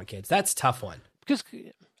doesn't want kids. That's a tough one. Because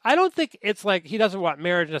I don't think it's like he doesn't want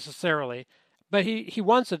marriage necessarily, but he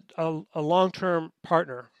wants a long-term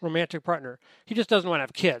partner, romantic partner. He just doesn't want to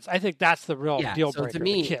have kids. I think that's the real deal breaker, to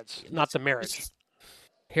me, the kids, not the marriage.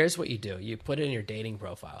 Here's what you do. You put it in your dating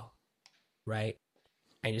profile, right?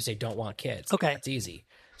 And you say, "Don't want kids." Okay. That's easy.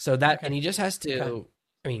 So and he just has to,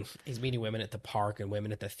 I mean, he's meeting women at the park and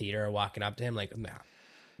women at the theater are walking up to him like, nah.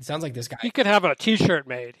 It sounds like this guy. He could have a T-shirt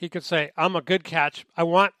made. He could say, "I'm a good catch. I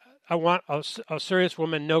want a serious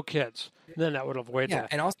woman, no kids." And then that would avoid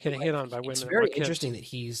and also getting hit on by women. It's very interesting that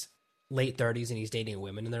he's late 30s and he's dating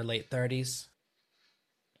women in their late 30s.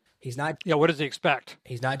 He's not. Yeah, what does he expect?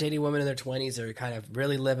 He's not dating women in their 20s that are kind of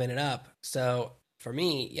really living it up. So for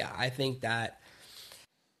me, I think that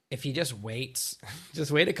if he just wait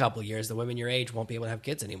a couple of years, the women your age won't be able to have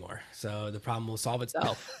kids anymore. So the problem will solve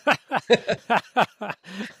itself.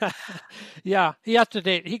 Yeah, he has to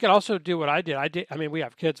date. He could also do what I did. I mean, we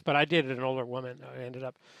have kids, but I dated an older woman. I ended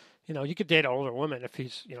up, you could date an older woman if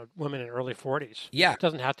he's, women in early 40s. Yeah. It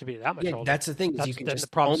doesn't have to be that much older. That's the thing. You can just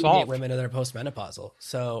only date women that are postmenopausal.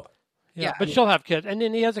 So, but she'll have kids. And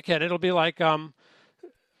then he has a kid. It'll be like, what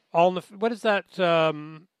is that,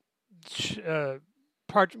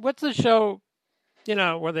 what's the show,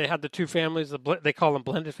 where they had the two families, they call them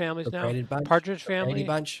blended families now? Brady Bunch. Partridge Family?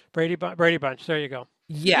 Brady Bunch. There you go.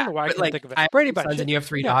 Yeah. I don't know why I can't think of it. Brady Bunch. And you have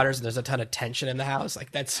 3 daughters and there's a ton of tension in the house.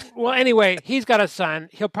 Like that's. Well, anyway, he's got a son.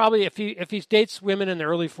 He'll probably, if he dates women in their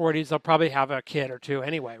early 40s, they'll probably have a kid or two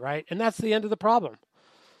anyway, right? And that's the end of the problem.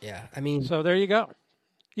 Yeah. I mean. So there you go.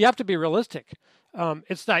 You have to be realistic.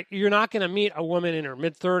 It's like you're not going to meet a woman in her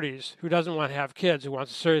mid-30s who doesn't want to have kids, who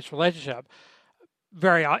wants a serious relationship.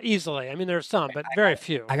 very easily. I mean, there's some, but very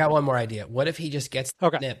few. I got one more idea. What if he just gets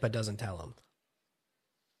Okay. it but doesn't tell him?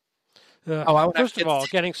 First of all,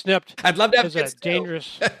 getting snipped I'd love to have is a kids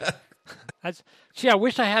dangerous. I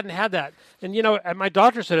wish I hadn't had that. And my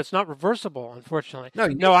doctor said it's not reversible, unfortunately.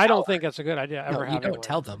 No, I don't think that's a good idea. Ever you don't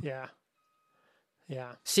tell them.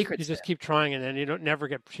 Yeah. Secret. You just keep trying, and then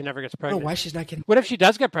she never gets pregnant. Oh, why she's not getting? What if she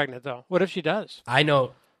does get pregnant, though? What if she does? I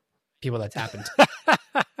know people that's happened.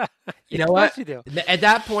 You know what? You do. At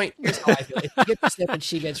that point, here's how I feel. If you get the snip and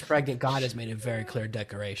she gets pregnant, God has made a very clear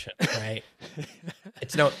declaration, right?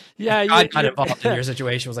 It's no. Yeah. God got involved in your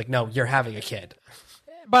situation. Was like, no, you're having a kid.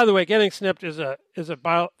 By the way, getting snipped is a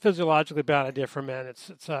physiologically bad idea for men. It's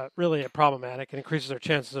really problematic. It increases their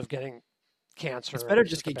chances of getting cancer. It's better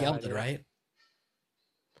just get gelded, right?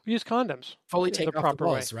 We use condoms. Fully take off the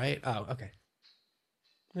balls, right? Oh, okay.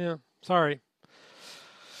 Yeah. Sorry.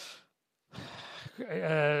 Do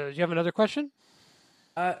you have another question?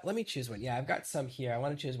 Let me choose one. Yeah, I've got some here. I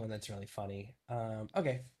want to choose one that's really funny.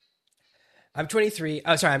 Okay. I'm 23.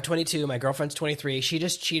 Oh, sorry, I'm 22. My girlfriend's 23. She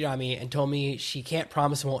just cheated on me and told me she can't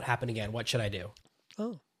promise it won't happen again. What should I do?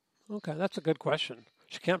 Oh, okay. That's a good question.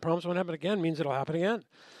 She can't promise it won't happen again means it'll happen again.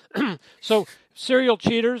 So serial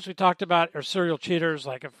cheaters, we talked about, are serial cheaters.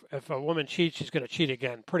 Like if a woman cheats, she's going to cheat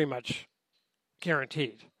again, pretty much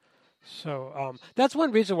guaranteed. So that's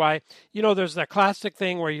one reason why, there's that classic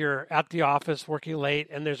thing where you're at the office working late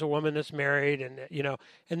and there's a woman that's married and,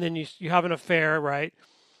 and then you have an affair, right?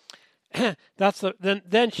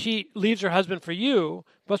 Then she leaves her husband for you,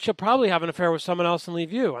 but she'll probably have an affair with someone else and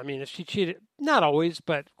leave you. I mean, if she cheated, not always,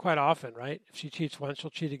 but quite often, right? If she cheats once, she'll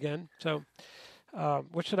cheat again. So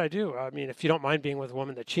what should I do? I mean, if you don't mind being with a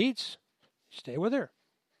woman that cheats, stay with her.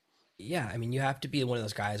 Yeah, I mean, you have to be one of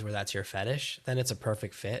those guys where that's your fetish. Then it's a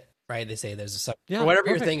perfect fit, right? They say there's for whatever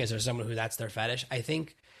your thing is, there's someone who that's their fetish. I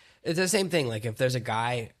think it's the same thing. Like if there's a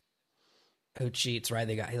guy who cheats, right?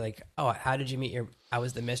 Like, oh, how did you meet I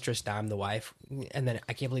was the mistress, now I'm the wife. And then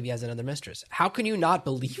I can't believe he has another mistress. How can you not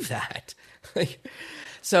believe that?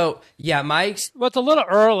 So, yeah, well, it's a little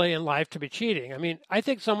early in life to be cheating. I mean, I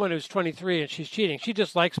think someone who's 23 and she's cheating, she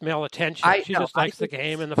just likes male attention. She just likes the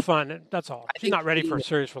game and the fun. That's all. She's not ready for a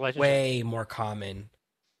serious relationship. Way more common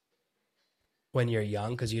when you're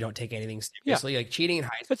young because you don't take anything seriously. Like cheating in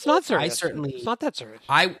high school. It's not serious. It's not that serious.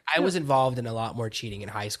 I was involved in a lot more cheating in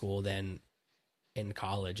high school than in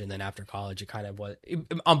college, and then after college it kind of was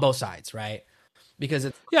on both sides, right? Because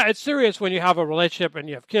it's serious when you have a relationship and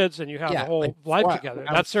you have kids and you have a whole life together.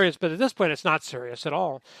 That's serious, but at this point it's not serious at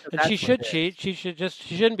all. And she should cheat. She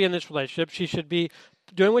shouldn't be in this relationship. She should be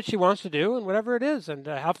doing what she wants to do and whatever it is and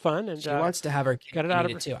have fun. And she wants to have her get it out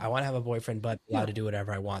of her too. I want to have a boyfriend, but allowed to do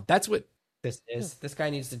whatever I want. That's what this is. This guy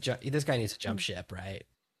needs to jump ship, right?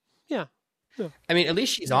 Yeah. I mean, at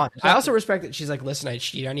least she's on. Exactly. I also respect that she's like, listen, I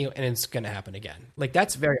cheat on you, and it's going to happen again. Like,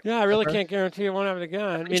 that's very... Yeah, I really can't guarantee it won't happen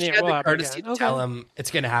again. Meaning it will happen again. To tell him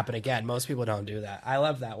it's going to happen again. Most people don't do that. I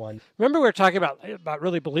love that one. Remember we were talking about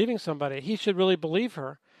really believing somebody. He should really believe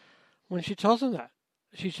her when she tells him that.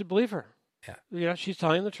 She should believe her. Yeah. She's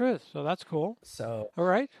telling the truth, so that's cool. So... All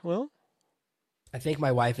right, well... I think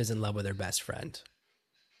my wife is in love with her best friend.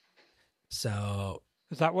 So...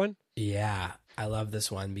 Is that one? Yeah, I love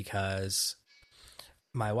this one because...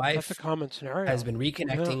 My wife That's a common scenario. Has been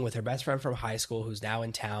reconnecting with her best friend from high school who's now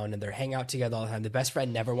in town, and they're hanging out together all the time. The best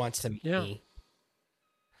friend never wants to meet me.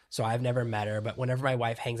 So I've never met her, but whenever my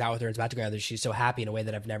wife hangs out with her and is about to go together, she's so happy in a way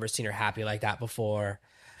that I've never seen her happy like that before.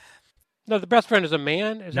 No, the best friend is a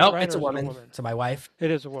man? No, it's a woman. So my wife.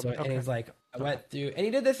 It is a woman. And he's like, I went through, and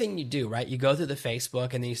he did the thing you do, right? You go through the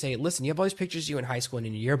Facebook, and then you say, listen, you have all these pictures of you in high school and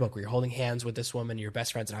in your yearbook where you're holding hands with this woman, your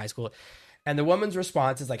best friends in high school. And the woman's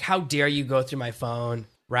response is like, how dare you go through my phone,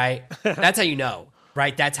 right? That's how you know,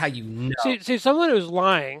 right? That's how you know. See, someone who's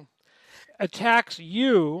lying attacks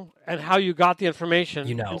you and how you got the information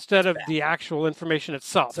instead of the actual information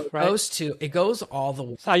itself, so right? It goes all the way.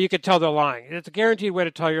 That's how you can tell they're lying. It's a guaranteed way to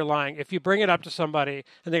tell you're lying. If you bring it up to somebody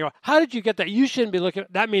and they go, how did you get that? You shouldn't be looking.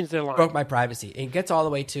 That means they're lying. Broke my privacy. It gets all the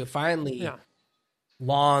way to finally...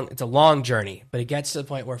 It's a long journey, but it gets to the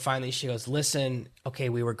point where finally she goes, listen, okay,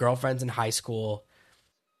 we were girlfriends in high school.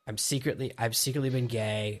 I've secretly been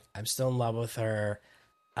gay. I'm still in love with her.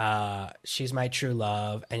 She's my true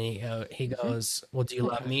love. And he goes, well, do you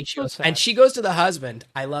love me? She goes, and she goes to the husband,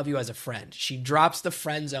 I love you as a friend. She drops the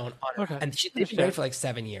friend zone on her. And they've been married for like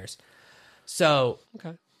 7 years. So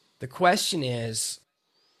the question is,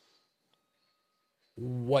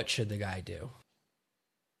 what should the guy do?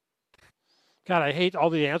 God, I hate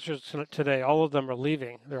all the answers today. All of them are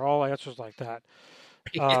leaving. They're all answers like that.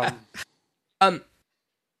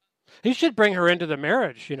 He should bring her into the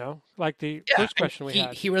marriage, like the Yeah, first question we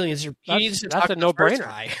had. he really needs to. He needs to That's talk a to the first no-brainer.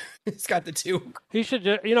 guy. He's got the two. He should,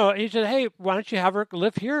 hey, why don't you have her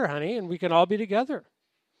live here, honey, and we can all be together.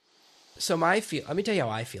 So let me tell you how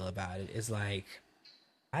I feel about it. Is like,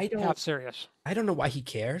 Half serious. I don't know why he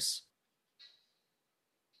cares.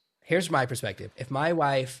 Here's my perspective. If my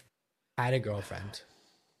wife had a girlfriend,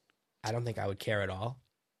 I don't think I would care at all.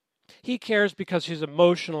 He cares because she's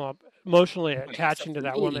emotionally attaching to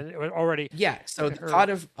that woman already. Yeah. So the thought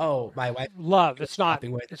of, my wife, love. It's not.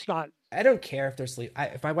 It's not. I don't care if they're sleeping.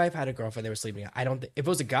 If my wife had a girlfriend, they were sleeping. I don't. If it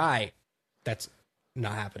was a guy, that's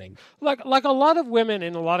not happening. Like a lot of women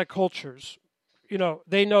in a lot of cultures,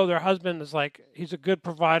 they know their husband is like, he's a good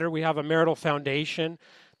provider. We have a marital foundation.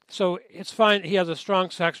 So it's fine. He has a strong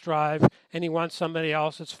sex drive and he wants somebody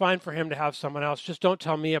else. It's fine for him to have someone else. Just don't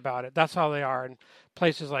tell me about it. That's how they are in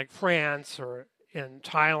places like France or in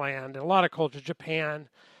Thailand, in a lot of cultures, Japan,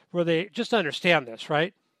 where they just understand this,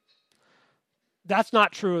 right? That's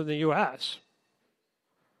not true in the U.S.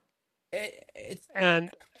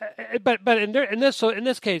 But in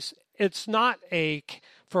this case, it's not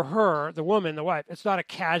for her, the woman, the wife. It's not a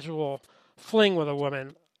casual fling with a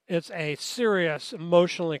woman. It's a serious,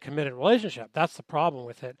 emotionally committed relationship. That's the problem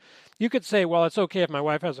with it. You could say, well, it's okay if my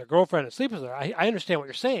wife has a girlfriend and sleeps with her. I understand what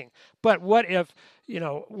you're saying. But what if,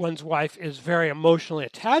 one's wife is very emotionally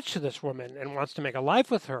attached to this woman and wants to make a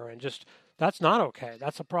life with her and just, that's not okay.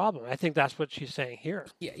 That's a problem. I think that's what she's saying here.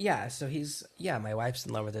 Yeah. So my wife's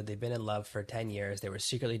in love with her. They've been in love for 10 years. They were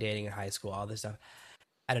secretly dating in high school, all this stuff.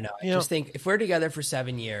 I don't know. I just think if we're together for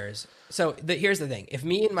 7 years, here's the thing. If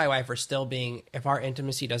me and my wife are still if our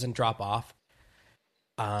intimacy doesn't drop off,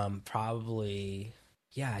 probably,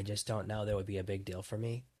 I just don't know. That would be a big deal for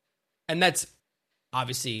me. And that's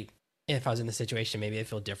obviously, if I was in the situation, maybe I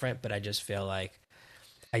feel different, but I just feel like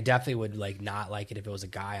I definitely would not like it if it was a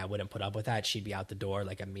guy. I wouldn't put up with that. She'd be out the door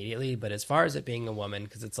immediately. But as far as it being a woman,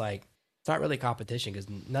 because it's it's not really competition, because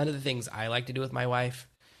none of the things I like to do with my wife,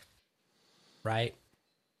 right?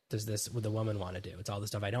 Does this would the woman want to do? It's all the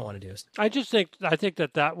stuff I don't want to do. I think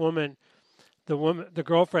that woman, the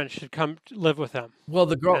girlfriend should come live with them.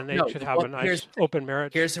 Well, and they should have a nice open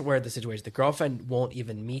marriage. Here's where the situation: the girlfriend won't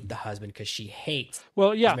even meet the husband because she hates.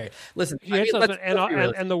 Well, yeah. Married. Listen, she hates husband,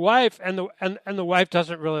 and the wife the wife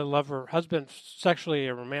doesn't really love her husband sexually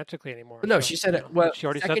or romantically anymore. No, she said it. Well, she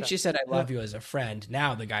already said that. She said, "I love you" as a friend.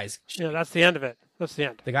 Now the guy's. That's the end of it. That's the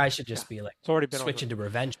end. The guy should just be it's already been switch into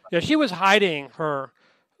revenge. Yeah, she was hiding her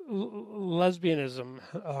lesbianism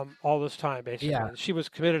all this time, basically. Yeah. She was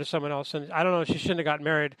committed to someone else, and I don't know, she shouldn't have gotten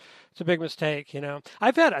married. It's a big mistake,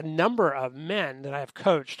 I've had a number of men that I have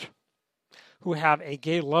coached who have a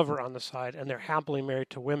gay lover on the side, and they're happily married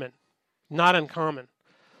to women. Not uncommon.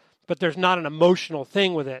 But there's not an emotional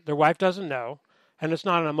thing with it. Their wife doesn't know, and it's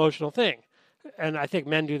not an emotional thing. And I think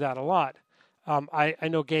men do that a lot. I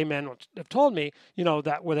know gay men have told me,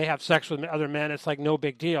 that when they have sex with other men, it's like no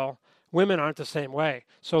big deal. Women aren't the same way.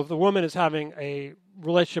 So if the woman is having a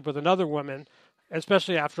relationship with another woman,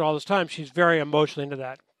 especially after all this time, she's very emotionally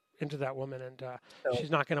into that woman, and she's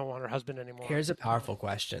not going to want her husband anymore. Here's a powerful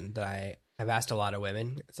question that I've asked a lot of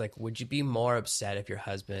women. It's like, would you be more upset if your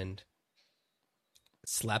husband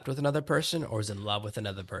slept with another person or was in love with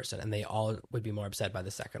another person? And they all would be more upset by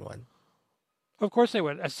the second one. Of course they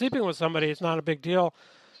would. Sleeping with somebody is not a big deal.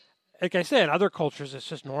 Like I say, in other cultures, it's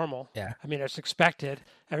just normal. Yeah. I mean, it's expected.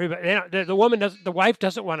 Everybody, the wife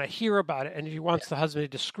doesn't want to hear about it, and she wants the husband to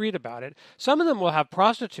be discreet about it. Some of them will have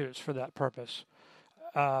prostitutes for that purpose,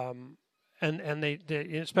 and they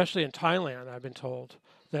especially in Thailand, I've been told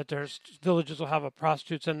that there's villages will have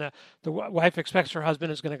prostitutes, and the wife expects her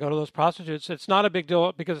husband is going to go to those prostitutes. It's not a big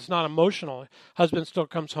deal because it's not emotional. Husband still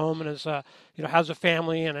comes home and is has a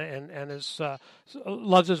family and is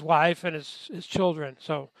loves his wife and his children.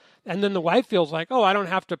 So. And then the wife feels like, I don't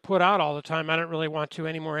have to put out all the time. I don't really want to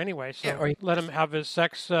anymore anyway. So let him have his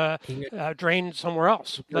sex drained somewhere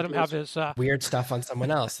else. Let him have his weird stuff on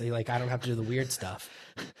someone else. I don't have to do the weird stuff.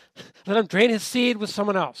 Let him drain his seed with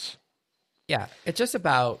someone else. Yeah, it's just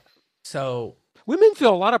about women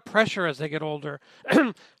feel a lot of pressure as they get older.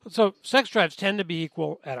 So sex drives tend to be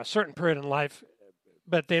equal at a certain period in life,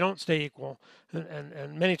 but they don't stay equal,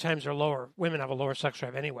 and many times they're lower. Women have a lower sex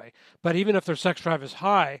drive anyway. But even if their sex drive is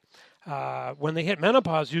high, when they hit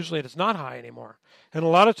menopause, usually it's not high anymore. And a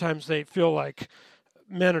lot of times they feel like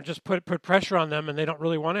men are just put pressure on them, and they don't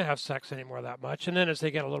really want to have sex anymore that much. And then as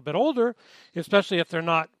they get a little bit older, especially if they're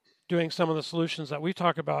not doing some of the solutions that we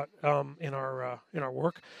talk about in our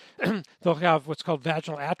work, they'll have what's called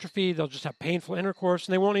vaginal atrophy. They'll just have painful intercourse,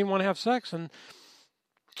 and they won't even want to have sex. And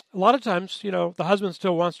a lot of times, the husband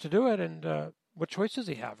still wants to do it, and what choice does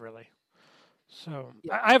he have, really? So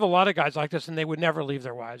Yeah. I have a lot of guys like this, and they would never leave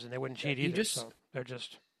their wives, and they wouldn't cheat either. So they're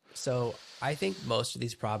just. So I think most of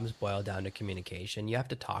these problems boil down to communication. You have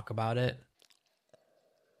to talk about it.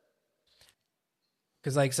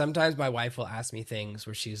 Because like sometimes my wife will ask me things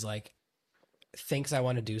where she's like, thinks I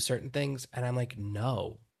want to do certain things, and I'm like,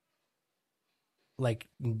 no. Like,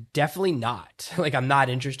 definitely not. Like, I'm not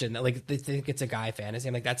interested in that. Like, they think it's a guy fantasy.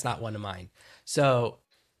 I'm like, that's not one of mine. So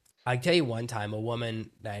I tell you, one time, a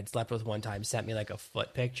woman that I'd slept with one time sent me like a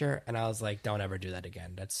foot picture, and I was like, don't ever do that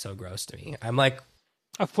again. That's so gross to me. I'm like,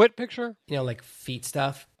 a foot picture? You know, like feet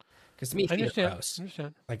stuff. Because to me, feet are gross. I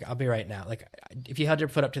understand. Like, I'll be right now. Like, if you held your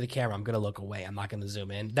foot up to the camera, I'm going to look away. I'm not going to zoom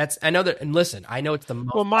in. I know that, and listen, I know it's the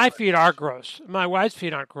most. Well, my feet are gross. My wife's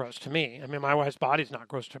feet aren't gross to me. I mean, my wife's body's not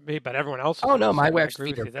gross to me, but everyone else is. Oh, no, my so wife's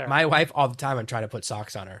feet are. My wife, all the time, I'm trying to put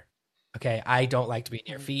socks on her. Okay, I don't like to be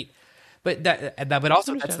near feet. But but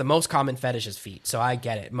also that's the most common fetish is feet. So I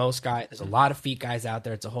get it. Most guys, there's a lot of feet guys out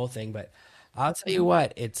there. It's a whole thing. But I'll tell you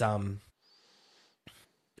what, it's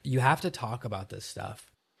you have to talk about this stuff.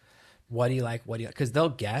 What do you like? What do you like? Because they'll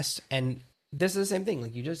guess. And this is the same thing.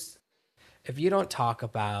 Like if you don't talk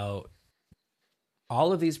about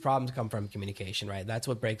all of these problems come from communication, right? That's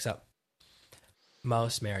what breaks up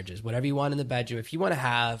most marriages. Whatever you want in the bedroom, if you want to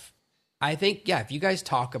have, I think, yeah, if you guys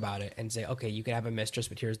talk about it and say, okay, you can have a mistress,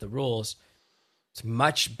 but here's the rules, it's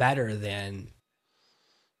much better than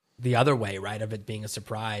the other way, right? Of it being a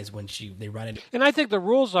surprise when they run into. And I think the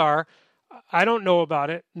rules are, I don't know about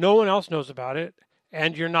it. No one else knows about it.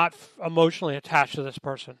 And you're not emotionally attached to this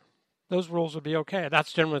person. Those rules would be okay.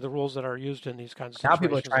 That's generally the rules that are used in these kinds of situations. Now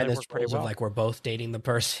people are trying this rules well. of like we're both dating the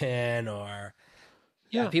person, or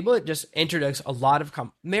people just introduce a lot of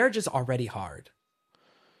marriage is already hard.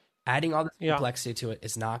 Adding all this complexity to it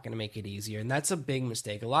is not going to make it easier, and that's a big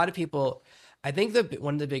mistake. A lot of people, I think that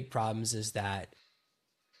one of the big problems is that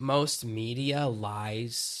most media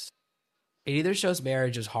lies. It either shows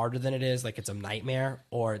marriage is harder than it is, like it's a nightmare,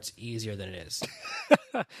 or it's easier than it is.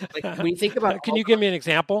 Like when you think about, can you give me an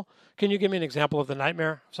example? Can you give me an example of the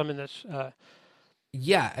nightmare? Something that's.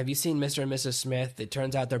 Yeah, have you seen Mr. and Mrs. Smith? It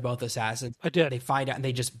turns out they're both assassins. I did. They find out and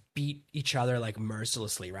they just beat each other like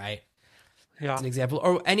mercilessly, right? Yeah. That's an example.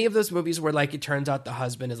 Or any of those movies where like it turns out the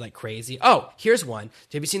husband is like crazy. Oh, here's one.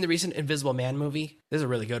 Have you seen the recent Invisible Man movie? This is a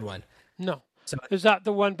really good one. No. So, is that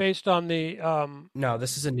the one based on the no,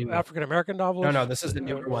 this is a new African American novel? No, this is the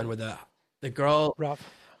newer one where the girl, rough.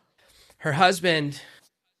 Her husband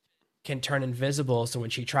can turn invisible, so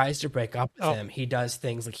when she tries to break up with him, he does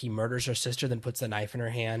things like he murders her sister, then puts the knife in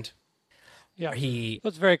her hand. Yeah,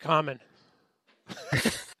 that's very common.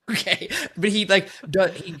 Okay, but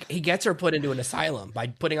he gets her put into an asylum by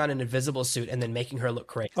putting on an invisible suit and then making her look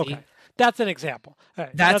crazy. Okay. That's an example. Right.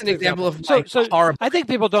 That's an example of so horrible. I think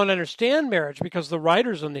people don't understand marriage because the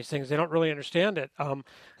writers on these things, they don't really understand it,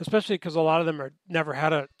 especially because a lot of them never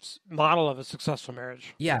had a model of a successful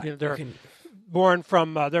marriage. Yeah, they're born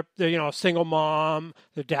from they're a single mom.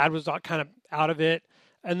 Their dad was kind of out of it,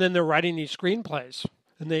 and then they're writing these screenplays,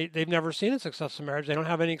 and they've never seen a successful marriage. They don't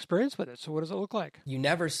have any experience with it. So what does it look like? You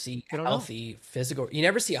never see healthy physical. You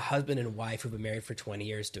never see a husband and wife who've been married for 20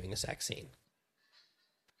 years doing a sex scene.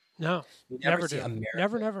 No, never do.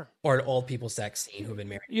 Never. Or an old people sex scene who've been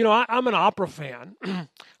married. I'm an opera fan. I'm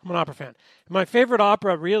an opera fan. My favorite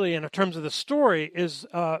opera, really, in terms of the story, is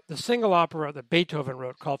the single opera that Beethoven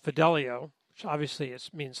wrote called Fidelio, which obviously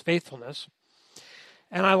means faithfulness.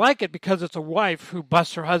 And I like it because it's a wife who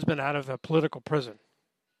busts her husband out of a political prison.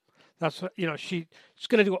 That's what, she's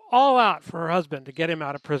going to do all out for her husband to get him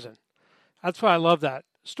out of prison. That's why I love that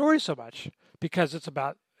story so much, because it's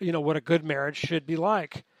about, what a good marriage should be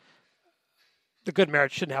like. The good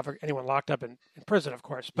marriage shouldn't have anyone locked up in prison, of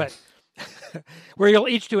course, but where you'll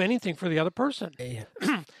each do anything for the other person. Yeah.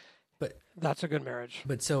 But that's a good marriage.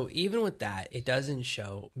 But so even with that, it doesn't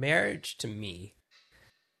show. Marriage to me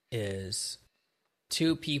is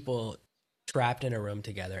two people trapped in a room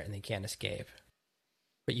together and they can't escape.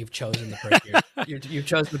 But you've chosen the person you've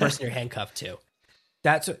chosen the person you're handcuffed to.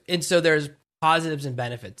 And so there's positives and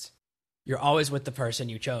benefits. You're always with the person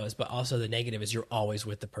you chose, but also the negative is you're always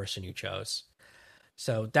with the person you chose.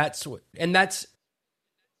 So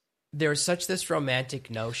there's such this romantic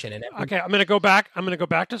notion. Okay, I'm going to go back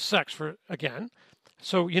to sex again.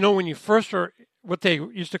 So, when you first are what they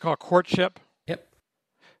used to call courtship. Yep.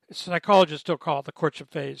 Psychologists still call it the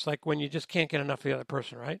courtship phase, like when you just can't get enough of the other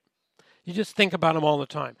person, right? You just think about them all the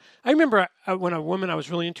time. I remember when a woman I was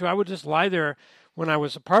really into, I would just lie there when I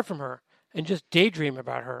was apart from her and just daydream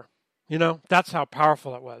about her. That's how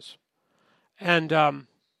powerful it was. And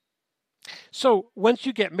so once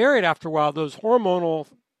you get married after a while, those hormonal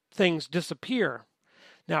things disappear.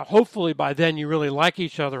 Now, hopefully by then you really like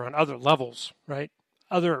each other on other levels, right?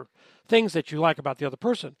 Other things that you like about the other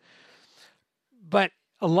person. But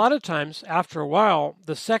a lot of times, after a while,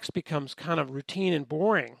 the sex becomes kind of routine and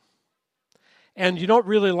boring. And you don't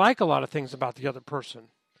really like a lot of things about the other person.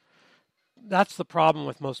 That's the problem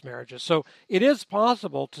with most marriages. So it is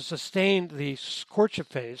possible to sustain the courtship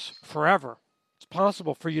phase forever. It's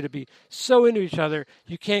possible for you to be so into each other,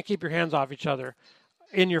 you can't keep your hands off each other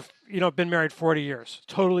in your, been married 40 years.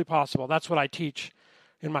 Totally possible. That's what I teach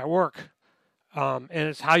in my work. And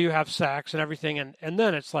it's how you have sex and everything. And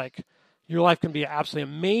then it's like your life can be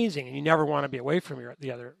absolutely amazing and you never want to be away from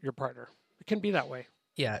your partner. It can be that way.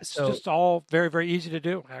 Yeah. It's just all very, very easy to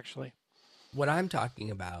do, actually. What I'm talking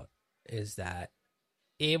about is that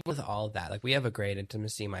even with all of that, like we have a great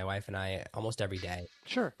intimacy, my wife and I, almost every day.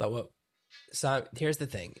 Sure. But here's the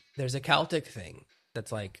thing. There's a Celtic thing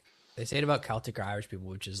that's like, they say it about Celtic or Irish people,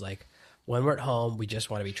 which is like, when we're at home, we just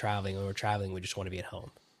want to be traveling. When we're traveling, we just want to be at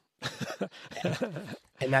home.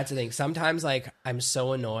 And that's the thing. Sometimes like I'm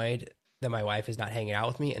so annoyed that my wife is not hanging out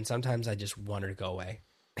with me. And sometimes I just want her to go away.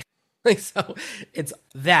 Like, so it's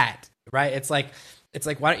that, right? It's like,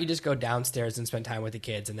 why don't you just go downstairs and spend time with the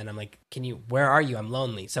kids? And then I'm like, where are you? I'm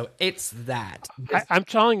lonely. So it's that. I'm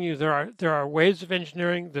telling you, there are ways of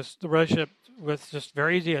engineering the relationship with just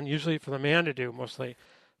very easy and usually for the man to do mostly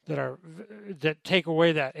that take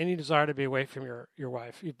away that any desire to be away from your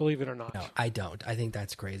wife. You believe it or not. No, I don't. I think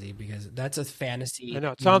that's crazy because that's a fantasy. I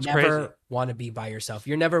know, it sounds crazy. You never want to be by yourself.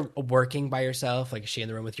 You're never working by yourself. Like, is she in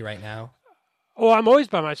the room with you right now? Oh, I'm always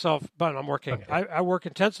by myself, but I'm working. Okay. I work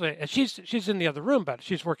intensely, and she's in the other room, but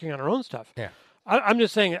she's working on her own stuff. Yeah. I'm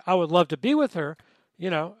just saying I would love to be with her.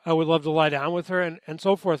 I would love to lie down with her and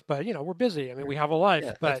so forth, but, we're busy. I mean, we have a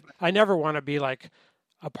life, but I never want to be, like,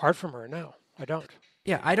 apart from her. No, I don't.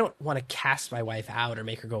 Yeah, I don't want to cast my wife out or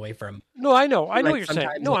make her go away from... No, I know. I know what you're saying.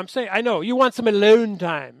 No, I'm saying, I know. You want some alone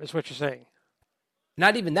time is what you're saying.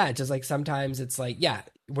 Not even that. Just, like, sometimes it's like, yeah,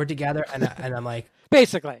 we're together, and I'm like...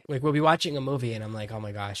 Basically. Like, we'll be watching a movie, and I'm like, oh,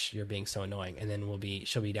 my gosh, you're being so annoying. And then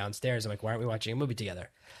she'll be downstairs. I'm like, why aren't we watching a movie together?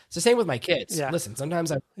 It's the same with my kids. Yeah. Listen, sometimes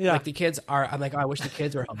like, the kids are... I'm like, oh, I wish the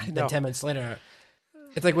kids were home. Then 10 minutes later...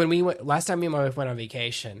 It's like when last time me and my wife went on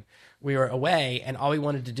vacation, we were away, and all we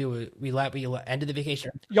wanted to do, we ended the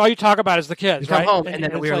vacation. All you talk about is the kids, we right? Come home, and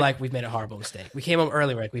then we were like, we've made a horrible mistake. We came home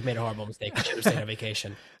early, we're like, we've made a horrible mistake. We should have stayed on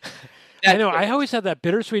vacation. I know. I always had that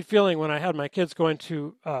bittersweet feeling when I had my kids going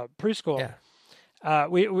to preschool. Yeah.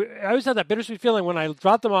 I always had that bittersweet feeling when I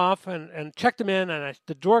dropped them off and checked them in, and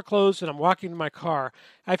the door closed, and I'm walking to my car.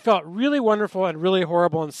 I felt really wonderful and really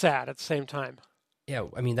horrible and sad at the same time. Yeah,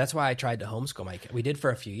 I mean, that's why I tried to homeschool my kids. We did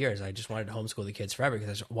for a few years. I just wanted to homeschool the kids forever because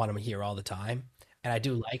I just want them here all the time. And I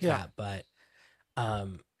do like that, but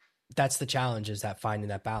that's the challenge, is that finding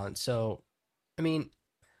that balance. So, I mean,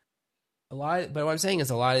 but what I'm saying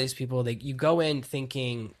is a lot of these people, you go in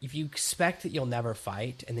thinking, if you expect that you'll never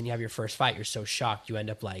fight, and then you have your first fight, you're so shocked, you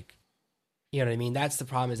end up like, you know what I mean? That's the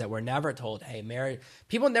problem, is that we're never told, hey,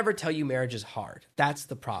 people never tell you marriage is hard. That's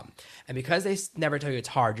the problem. And because they never tell you it's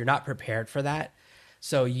hard, you're not prepared for that.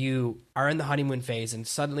 So you are in the honeymoon phase, and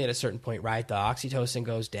suddenly at a certain point, right, the oxytocin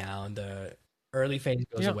goes down, the early phase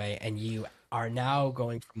goes away, and you are now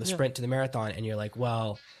going from the sprint to the marathon, and you're like,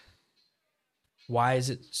 well, why is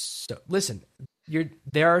it so... Listen,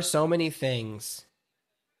 there are so many things.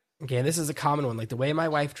 Okay, and this is a common one. Like, the way my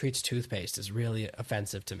wife treats toothpaste is really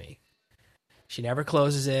offensive to me. She never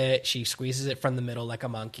closes it. She squeezes it from the middle like a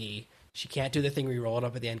monkey. She can't do the thing where you roll it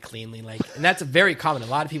up at the end cleanly. And that's very common. A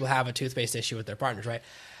lot of people have a toothpaste issue with their partners, right?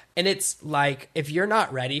 And it's like, if you're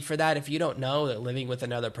not ready for that, if you don't know that living with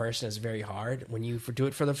another person is very hard, when you do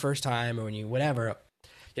it for the first time, or when you whatever,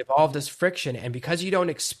 you have all of this friction. And because you don't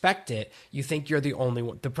expect it, you think you're the only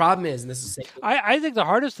one. The problem is, and this is... I think the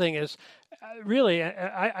hardest thing is, really,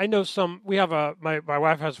 I know we have my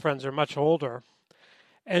wife has friends that are much older,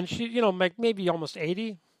 and she, maybe almost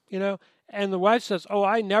 80, and the wife says, oh,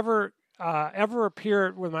 I never... ever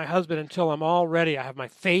appear with my husband until I'm all ready. I have my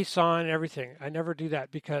face on and everything. I never do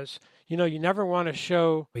that because, you never want to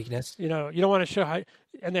show... Weakness. You don't want to show how...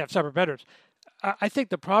 And they have separate bedrooms. I think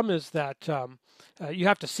the problem is that you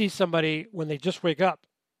have to see somebody when they just wake up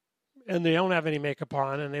and they don't have any makeup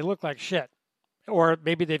on and they look like shit. Or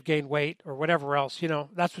maybe they've gained weight or whatever else.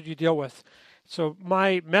 That's what you deal with. So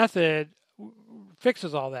my method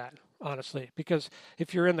fixes all that, honestly, because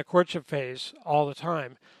if you're in the courtship phase all the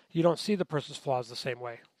time, you don't see the person's flaws the same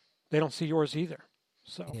way. They don't see yours either.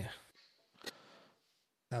 So yeah,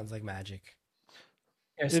 sounds like magic.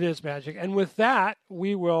 It is magic. And with that,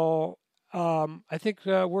 we will. I think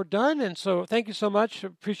we're done. And so, thank you so much.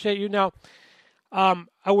 Appreciate you. Now,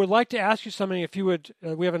 I would like to ask you something. If you would,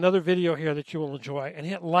 we have another video here that you will enjoy, and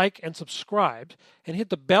hit like and subscribe, and hit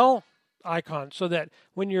the bell icon so that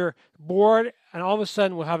when you're bored, and all of a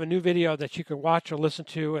sudden we'll have a new video that you can watch or listen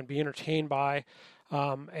to and be entertained by.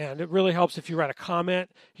 And it really helps if you write a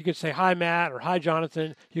comment. You could say, hi, Matt, or hi,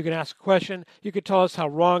 Jonathan. You can ask a question. You could tell us how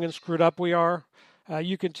wrong and screwed up we are.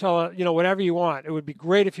 You can tell, whatever you want. It would be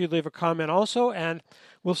great if you'd leave a comment also, and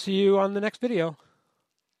we'll see you on the next video.